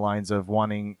along the lines of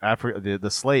wanting the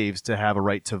slaves to have a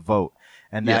right to vote,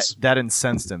 and that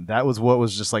incensed him. That was what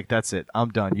was just like, that's it, I'm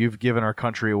done. You've given our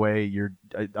country away.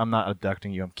 I'm not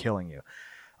abducting you. I'm killing you.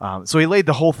 So he laid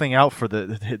the whole thing out for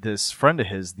this friend of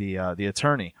his, the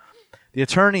attorney. The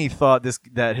attorney thought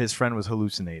that his friend was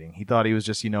hallucinating. He thought he was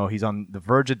just, he's on the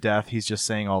verge of death. He's just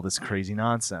saying all this crazy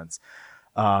nonsense.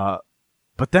 But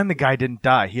then the guy didn't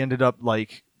die. He ended up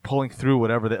pulling through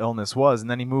whatever the illness was, and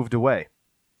then he moved away.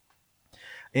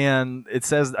 And it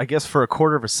says, I guess for a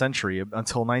quarter of a century,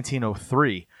 until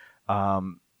 1903,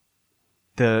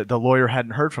 the lawyer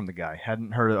hadn't heard from the guy,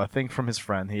 hadn't heard a thing from his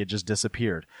friend. He had just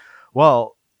disappeared.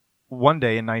 Well, one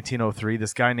day in 1903,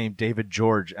 this guy named David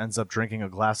George ends up drinking a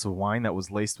glass of wine that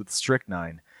was laced with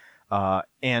strychnine.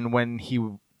 And when he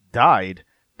died,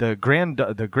 the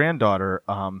granddaughter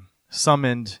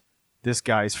summoned this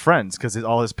guy's friends, because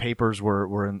all his papers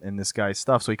were in this guy's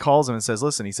stuff. So he calls him and says,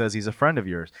 listen, he says he's a friend of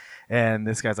yours. And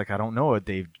this guy's like, I don't know a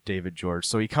David George.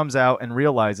 So he comes out and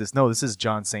realizes, no, this is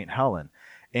John St. Helen.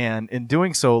 And in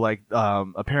doing so,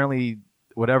 apparently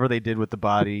whatever they did with the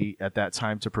body at that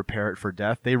time to prepare it for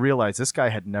death, they realized this guy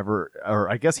had never, or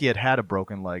I guess he had a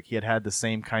broken leg. He had the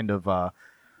same kind of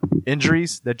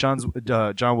injuries that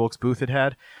John Wilkes Booth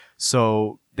had.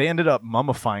 So they ended up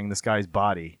mummifying this guy's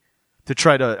body to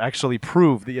try to actually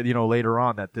prove that, later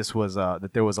on that this was that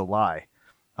there was a lie,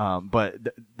 but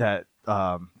that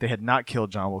they had not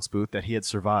killed John Wilkes Booth, that he had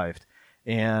survived.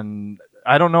 And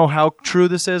I don't know how true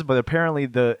this is, but apparently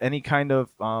any kind of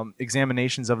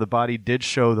examinations of the body did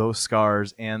show those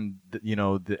scars and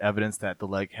the evidence that the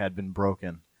leg had been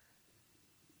broken.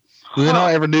 Do they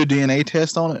not ever do DNA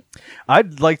test on it?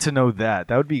 I'd like to know that.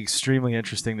 That would be extremely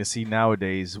interesting to see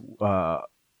nowadays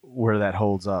where that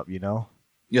holds up.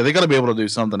 Yeah, they got to be able to do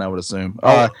something, I would assume.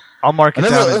 I'll mark it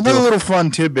down. Another little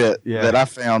fun tidbit that I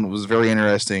found was very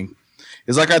interesting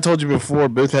is, like I told you before,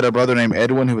 Booth had a brother named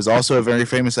Edwin who was also a very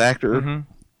famous actor.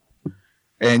 Mm-hmm.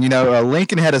 And,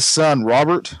 Lincoln had a son,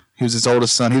 Robert. He was his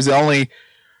oldest son. He was the only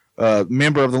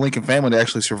member of the Lincoln family to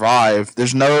actually survive.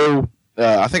 There's no,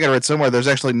 I think I read somewhere, there's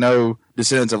actually no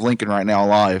descendants of Lincoln right now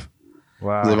alive.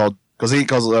 Wow.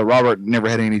 Because Robert never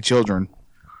had any children.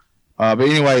 But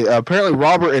anyway, apparently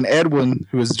Robert and Edwin,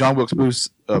 who is John Wilkes Booth's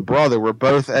brother, were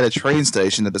both at a train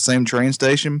station, at the same train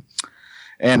station.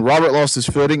 And Robert lost his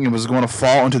footing and was going to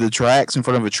fall into the tracks in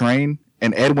front of a train,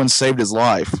 and Edwin saved his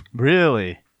life.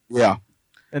 Really? Yeah.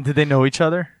 And did they know each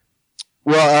other?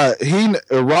 Well,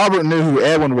 Robert knew who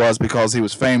Edwin was because he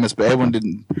was famous, but Edwin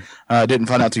didn't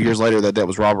find out 2 years later that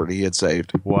was Robert he had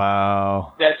saved.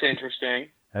 Wow. That's interesting.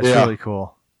 That's really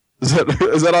cool. Is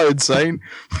that all insane?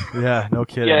 Yeah, no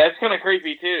kidding. Yeah, that's kind of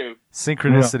creepy too.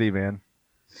 Synchronicity, man.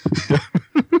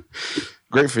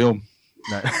 Great film.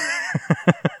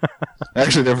 I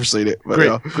actually never seen it.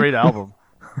 But, great album.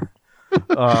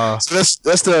 So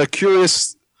that's the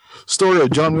curious story of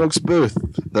John Wilkes Booth,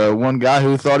 the one guy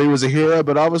who thought he was a hero,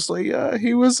 but obviously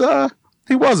he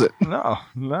wasn't. No,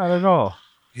 not at all.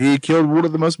 He killed one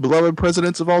of the most beloved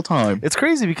presidents of all time. It's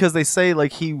crazy because they say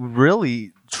he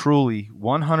really, truly,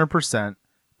 100%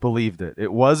 believed it.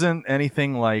 It wasn't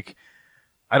anything like,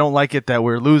 I don't like it that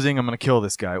we're losing, I'm going to kill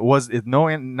this guy.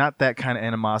 Not that kind of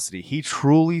animosity. He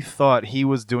truly thought he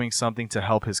was doing something to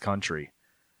help his country.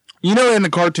 In the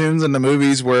cartoons and the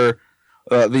movies where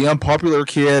the unpopular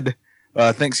kid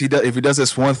thinks if he does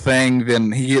this one thing,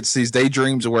 then he gets these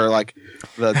daydreams where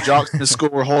the jocks in the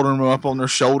school are holding him up on their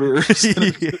shoulders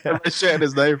and chanting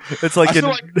his name. It's I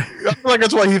feel like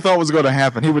that's what he thought was going to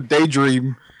happen. He would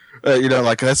daydream,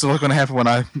 that's what's going to happen when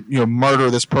I murder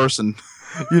this person.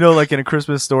 In A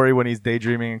Christmas Story when he's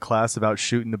daydreaming in class about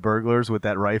shooting the burglars with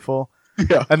that rifle.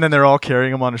 Yeah. And then they're all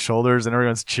carrying him on his shoulders and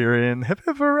everyone's cheering, hip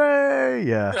hip hooray!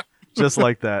 Yeah, just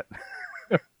like that.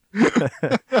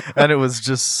 And it was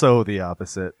just so the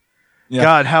opposite. Yeah.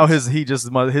 God, how his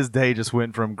day just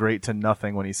went from great to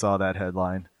nothing when he saw that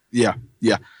headline. Yeah.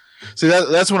 See,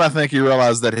 that's when I think he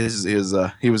realized that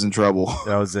he was in trouble.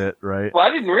 That was it, right? Well, I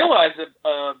didn't realize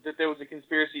that there was a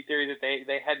conspiracy theory that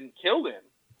they hadn't killed him.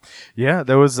 Yeah,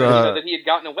 there was that he had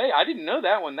gotten away. I didn't know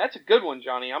that one. That's a good one,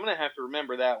 Johnny. I'm gonna have to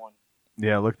remember that one.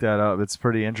 Yeah, look that up. It's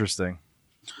pretty interesting.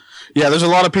 Yeah, there's a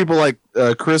lot of people, like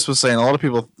Chris was saying, a lot of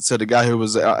people said the guy who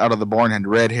was out of the barn had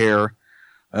red hair.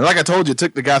 And like I told you, it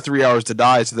took the guy 3 hours to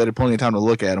die, so they had plenty of time to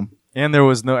look at him. And there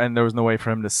was no way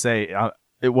for him to say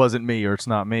it wasn't me or it's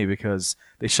not me because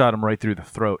they shot him right through the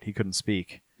throat. He couldn't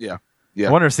speak. Yeah. Yeah.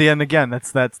 I wonder. See, and again,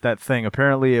 that's that thing.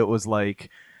 Apparently, it was like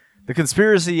the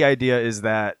conspiracy idea is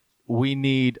that we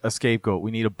need a scapegoat.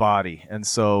 We need a body, and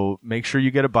so make sure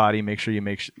you get a body. Make sure you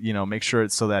make sure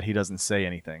it's so that he doesn't say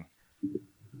anything.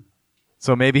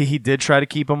 So maybe he did try to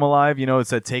keep him alive. It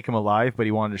said take him alive, but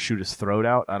he wanted to shoot his throat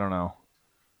out. I don't know.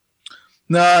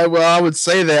 No, well, I would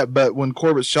say that, but when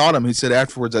Corbett shot him, he said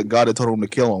afterwards that God had told him to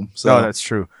kill him. So no, that's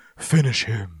true. Finish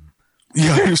him.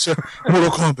 Yeah, he said Mortal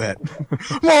Kombat.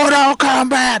 Mortal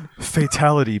Kombat.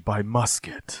 Fatality by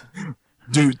musket.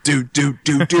 Do.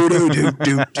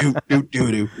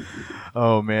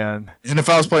 Oh man! And if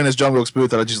I was playing as John Wilkes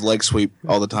Booth, I'd just leg sweep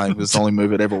all the time. It's the only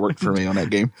move that ever worked for me on that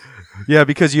game. Yeah,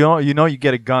 because you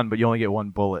get a gun, but you only get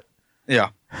one bullet. Yeah.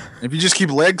 If you just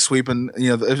keep leg sweeping,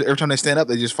 every time they stand up,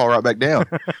 they just fall right back down.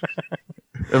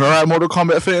 Am I right, Mortal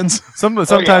Kombat fans?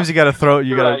 Sometimes you got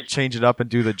to gotta change it up and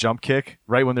do the jump kick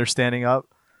right when they're standing up.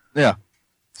 Yeah.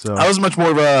 So I was much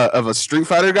more of a Street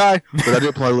Fighter guy, but I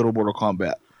did play a little Mortal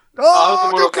Kombat. I was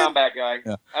a Mortal Kombat guy.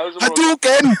 Yeah. I was a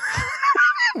Hadouken!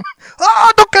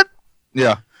 Hadouken!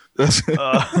 Yeah.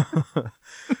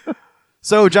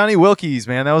 So Johnny Wilkes,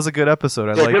 man, that was a good episode.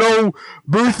 I like good old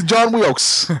Booth John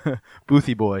Wilkes.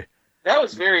 Boothy boy. That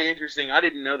was very interesting. I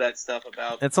didn't know that stuff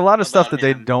about. It's a lot of stuff that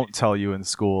they don't tell you in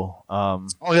school. Oh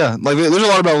yeah, like there's a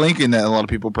lot about Lincoln that a lot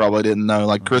of people probably didn't know.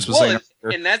 Like Chris was saying,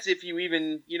 and that's if you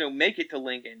even make it to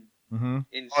Lincoln in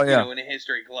in a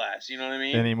history class. You know what I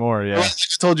mean? Anymore, yeah. Well, I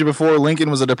just told you before, Lincoln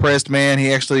was a depressed man.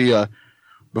 He actually,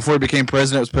 before he became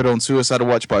president, was put on suicide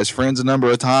watch by his friends a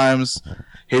number of times.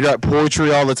 He wrote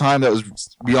poetry all the time that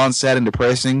was beyond sad and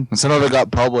depressing. And some of it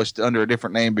got published under a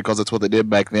different name because that's what they did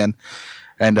back then.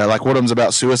 And like one of them's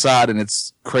about suicide, and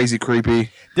it's crazy creepy.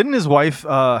 Didn't his wife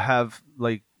have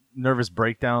like nervous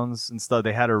breakdowns and stuff?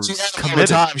 They had her committed.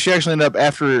 She actually ended up,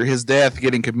 after his death,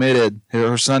 getting committed.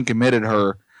 Her son committed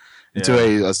her into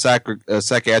a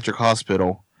psychiatric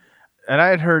hospital. And I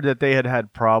had heard that they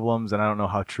had problems, and I don't know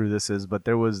how true this is, but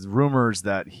there was rumors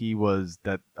that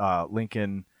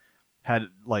Lincoln had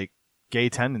like gay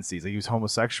tendencies. Like he was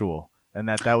homosexual, and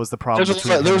that was the problem.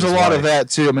 There's a lot of that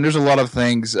too. I mean, there's a lot of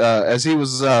things. As he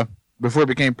was before he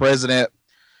became president,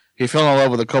 he fell in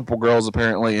love with a couple girls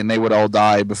apparently, and they would all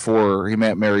die before he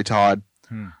met Mary Todd.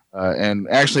 And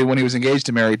actually, when he was engaged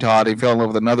to Mary Todd, he fell in love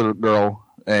with another girl,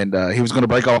 and he was going to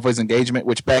break off his engagement,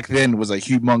 which back then was a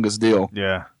humongous deal.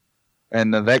 Yeah.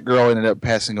 And that girl ended up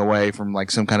passing away from like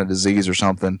some kind of disease or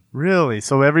something. Really?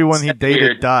 So everyone he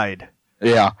dated died.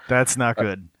 Yeah. That's not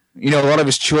good. A lot of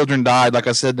his children died. Like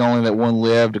I said, only that one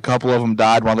lived. A couple of them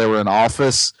died while they were in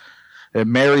office.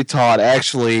 And Mary Todd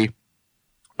actually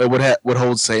would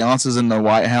hold seances in the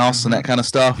White House and that kind of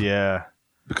stuff. Yeah.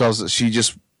 Because she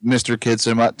just missed her kids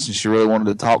so much and she really wanted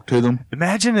to talk to them.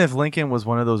 Imagine if Lincoln was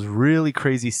one of those really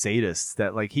crazy sadists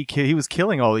that like he was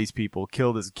killing all these people,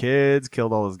 killed his kids,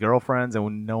 killed all his girlfriends,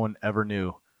 and no one ever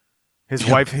knew. His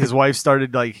wife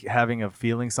started like having a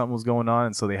feeling something was going on,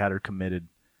 and so they had her committed.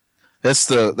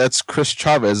 That's Chris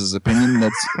Chavez's opinion.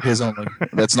 That's his only.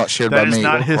 That's not shared by me. That is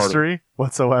not history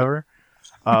whatsoever.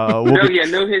 No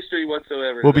history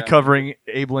whatsoever. We'll be covering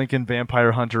Abe Lincoln,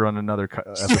 Vampire Hunter on another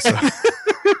episode.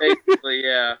 Basically,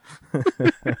 yeah.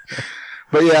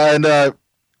 But yeah, and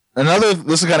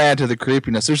this is going to add to the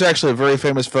creepiness. There's actually a very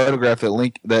famous photograph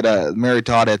that Mary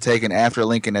Todd had taken after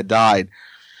Lincoln had died.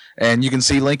 And you can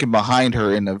see Lincoln behind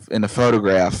her in the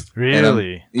photograph.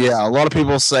 Really? And, yeah. A lot of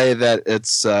people say that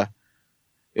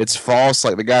it's false.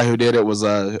 Like the guy who did it was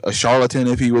a charlatan,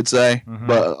 if you would say. Mm-hmm.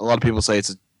 But a lot of people say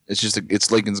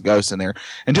it's Lincoln's ghost in there.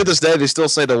 And to this day, they still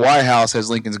say the White House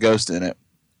has Lincoln's ghost in it.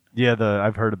 Yeah,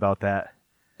 I've heard about that.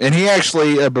 And he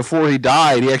actually, before he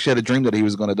died, he actually had a dream that he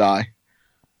was going to die.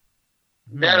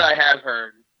 That I have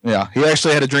heard. Yeah, he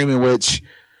actually had a dream in which.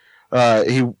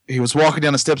 He was walking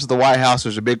down the steps of the White House.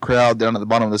 There's a big crowd down at the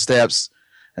bottom of the steps,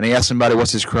 and he asked somebody,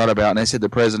 "What's this crowd about?" And they said, "The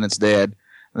president's dead."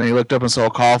 And then he looked up and saw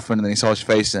a coffin, and then he saw his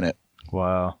face in it.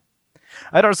 Wow.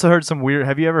 I'd also heard some weird.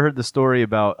 Have you ever heard the story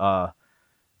about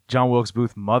John Wilkes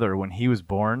Booth's mother when he was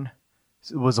born?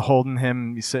 Was holding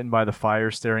him, he's sitting by the fire,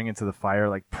 staring into the fire,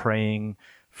 like praying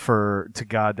to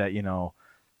God that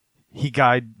he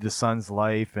guide the son's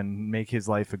life and make his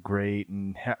life a great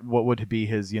and what would be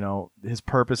his his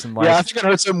purpose in life. Yeah, I think I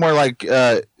heard somewhere like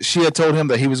she had told him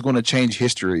that he was going to change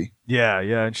history. Yeah,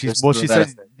 and she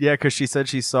said because she said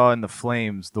she saw in the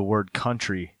flames the word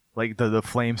country, like the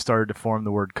flames started to form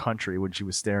the word country when she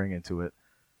was staring into it.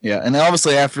 Yeah, and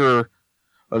obviously after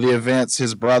the events,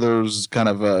 his brothers kind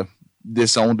of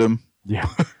disowned him. Yeah.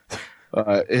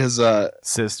 His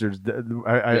sisters,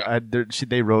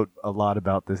 they wrote a lot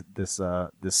about this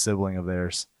sibling of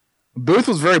theirs. Booth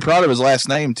was very proud of his last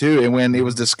name too, and when it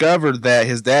was discovered that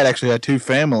his dad actually had two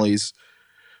families,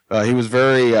 he was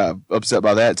very upset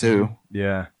by that too.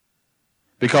 Yeah,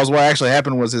 because what actually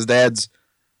happened was his dad's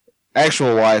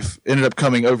actual wife ended up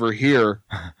coming over here,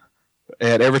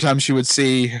 and every time she would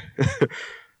see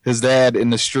his dad in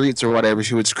the streets or whatever,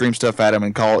 she would scream stuff at him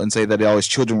and call and say that all his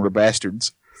children were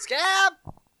bastards. Scab!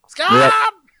 Yep.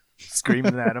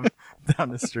 Screaming at him down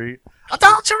the street.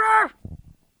 Adulterer!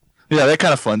 Yeah, that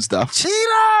kind of fun stuff.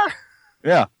 Cheater!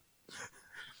 Yeah.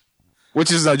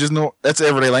 Which is that's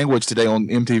everyday language today on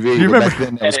MTV. You remember, back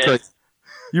then, that was crazy.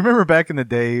 You remember back in the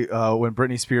day when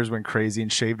Britney Spears went crazy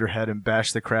and shaved her head and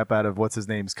bashed the crap out of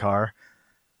what's-his-name's car?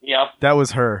 Yep. That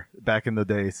was her back in the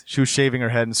days. She was shaving her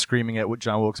head and screaming at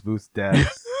John Wilkes Booth's dad.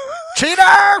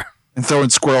 Cheater! And throwing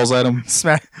squirrels at him.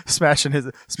 Smashing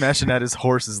at his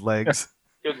horse's legs.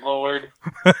 Good Lord.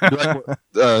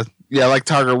 Like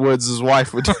Tiger Woods'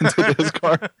 wife would do to his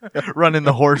car. Running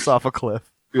the horse off a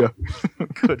cliff. Yeah.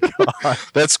 Good God.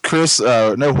 That's Chris.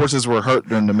 No horses were hurt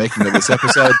during the making of this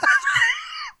episode.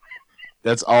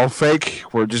 That's all fake.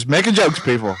 We're just making jokes,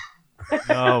 people.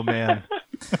 Oh, man.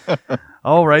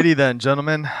 Alrighty then,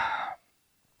 gentlemen.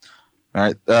 All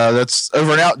right. That's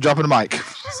over and out. Dropping the mic.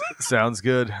 Sounds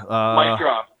good. Mic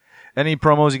drop. Any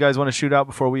promos you guys want to shoot out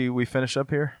before we finish up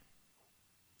here?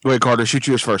 Wait, Carter, shoot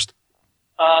yours first.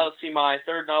 Let's see, my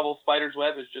third novel, Spider's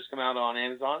Web, has just come out on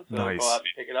Amazon, so nice. Go out and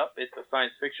pick it up. It's a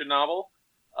science fiction novel,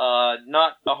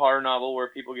 not a horror novel where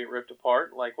people get ripped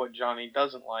apart, like what Johnny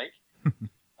doesn't like.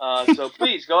 So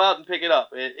please, go out and pick it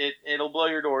up. It'll blow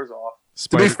your doors off.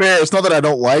 To be fair, it's not that I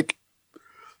don't like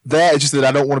that, it's just that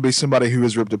I don't want to be somebody who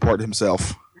is ripped apart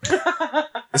himself.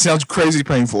 It sounds crazy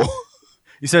painful.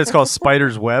 You said it's called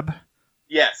Spider's Web?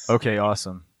 Yes. Okay,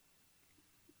 awesome.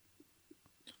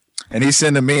 And he's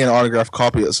sending me an autographed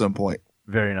copy at some point.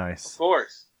 Very nice. Of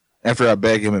course. After I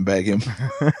beg him. And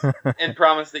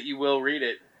promise that you will read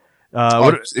it.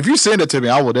 If you send it to me,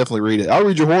 I will definitely read it. I'll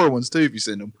read your horror ones too if you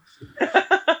send them.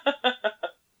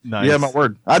 Nice. Yeah, my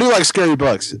word. I do like scary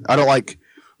books. I don't like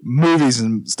movies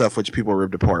and stuff which people are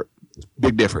ripped apart.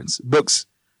 Big difference. Books,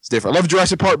 it's different. I love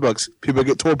Jurassic Park books. People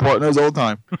get torn apart in those all the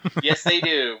time. Yes, they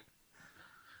do.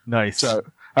 Nice. So,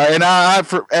 and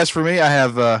as for me, I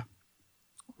have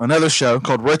another show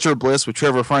called Retro Bliss with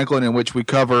Trevor Franklin, in which we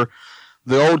cover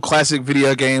the old classic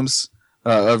video games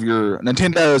of your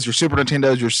Nintendos, your Super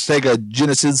Nintendos, your Sega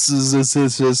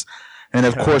Genesis, and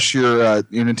of course your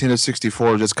Nintendo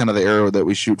 64. That's kind of the arrow that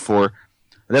we shoot for.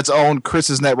 That's on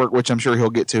Chris's network, which I'm sure he'll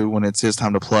get to when it's his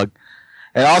time to plug.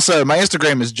 And also, my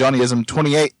Instagram is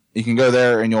JohnnyIsm28. You can go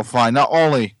there and you'll find not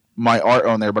only my art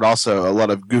on there, but also a lot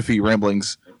of goofy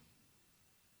ramblings.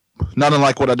 Not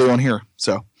unlike what I do on here.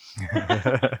 So.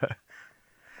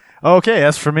 Okay,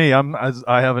 as for me,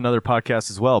 I have another podcast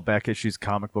as well, Back Issues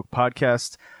Comic Book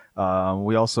Podcast.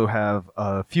 We also have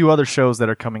a few other shows that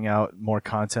are coming out, more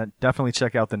content. Definitely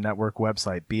check out the network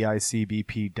website,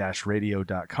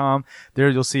 bicbp-radio.com. There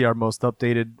you'll see our most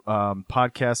updated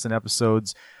podcasts and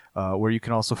episodes, where you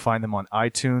can also find them on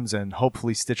iTunes, and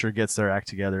hopefully Stitcher gets their act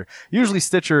together. Usually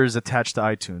Stitcher is attached to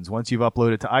iTunes. Once you've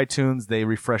uploaded to iTunes, they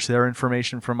refresh their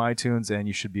information from iTunes, and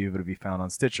you should be able to be found on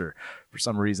Stitcher. For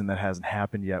some reason, that hasn't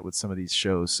happened yet with some of these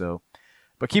shows.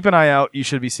 But keep an eye out. You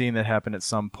should be seeing that happen at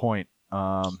some point.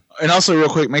 And also, real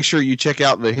quick, make sure you check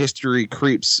out the History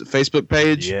Creeps Facebook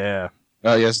page. Yeah.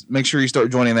 Yes, make sure you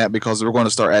start joining that, because we're going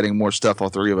to start adding more stuff, all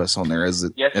three of us, on there.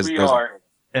 Yes, we are.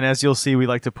 And as you'll see, we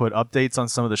like to put updates on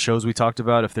some of the shows we talked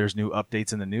about. If there's new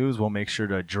updates in the news, we'll make sure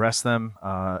to address them.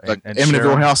 Like and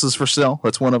Amityville House is for sale.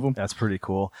 That's one of them. That's pretty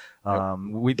cool.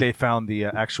 They found the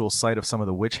actual site of some of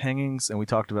the witch hangings, and we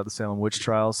talked about the Salem witch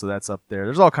trials, so that's up there.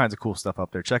 There's all kinds of cool stuff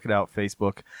up there. Check it out,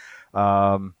 Facebook.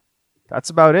 That's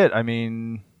about it. I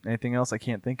mean, anything else I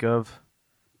can't think of.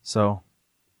 So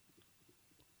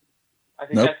I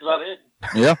think that's about it.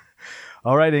 Yeah.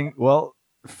 All right. Well,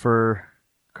 for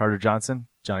Carter Johnson,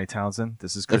 Johnny Townsend,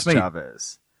 this is Chris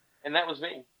Chavez. And that was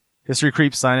me. History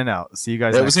Creeps signing out. See you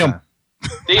guys next time.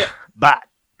 See ya. Bye.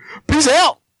 Peace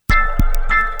out.